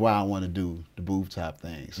 which is why I want to do the booth top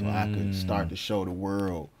thing, so I could start to show the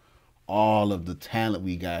world all of the talent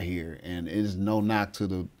we got here. And it is no knock to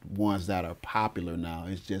the ones that are popular now.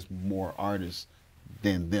 It's just more artists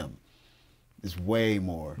than them. It's way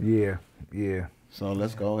more. Yeah, yeah. So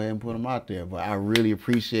let's go ahead and put them out there. But I really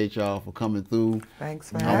appreciate y'all for coming through.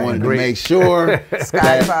 Thanks for I wanted to make sure.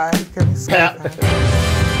 Sky-Fi.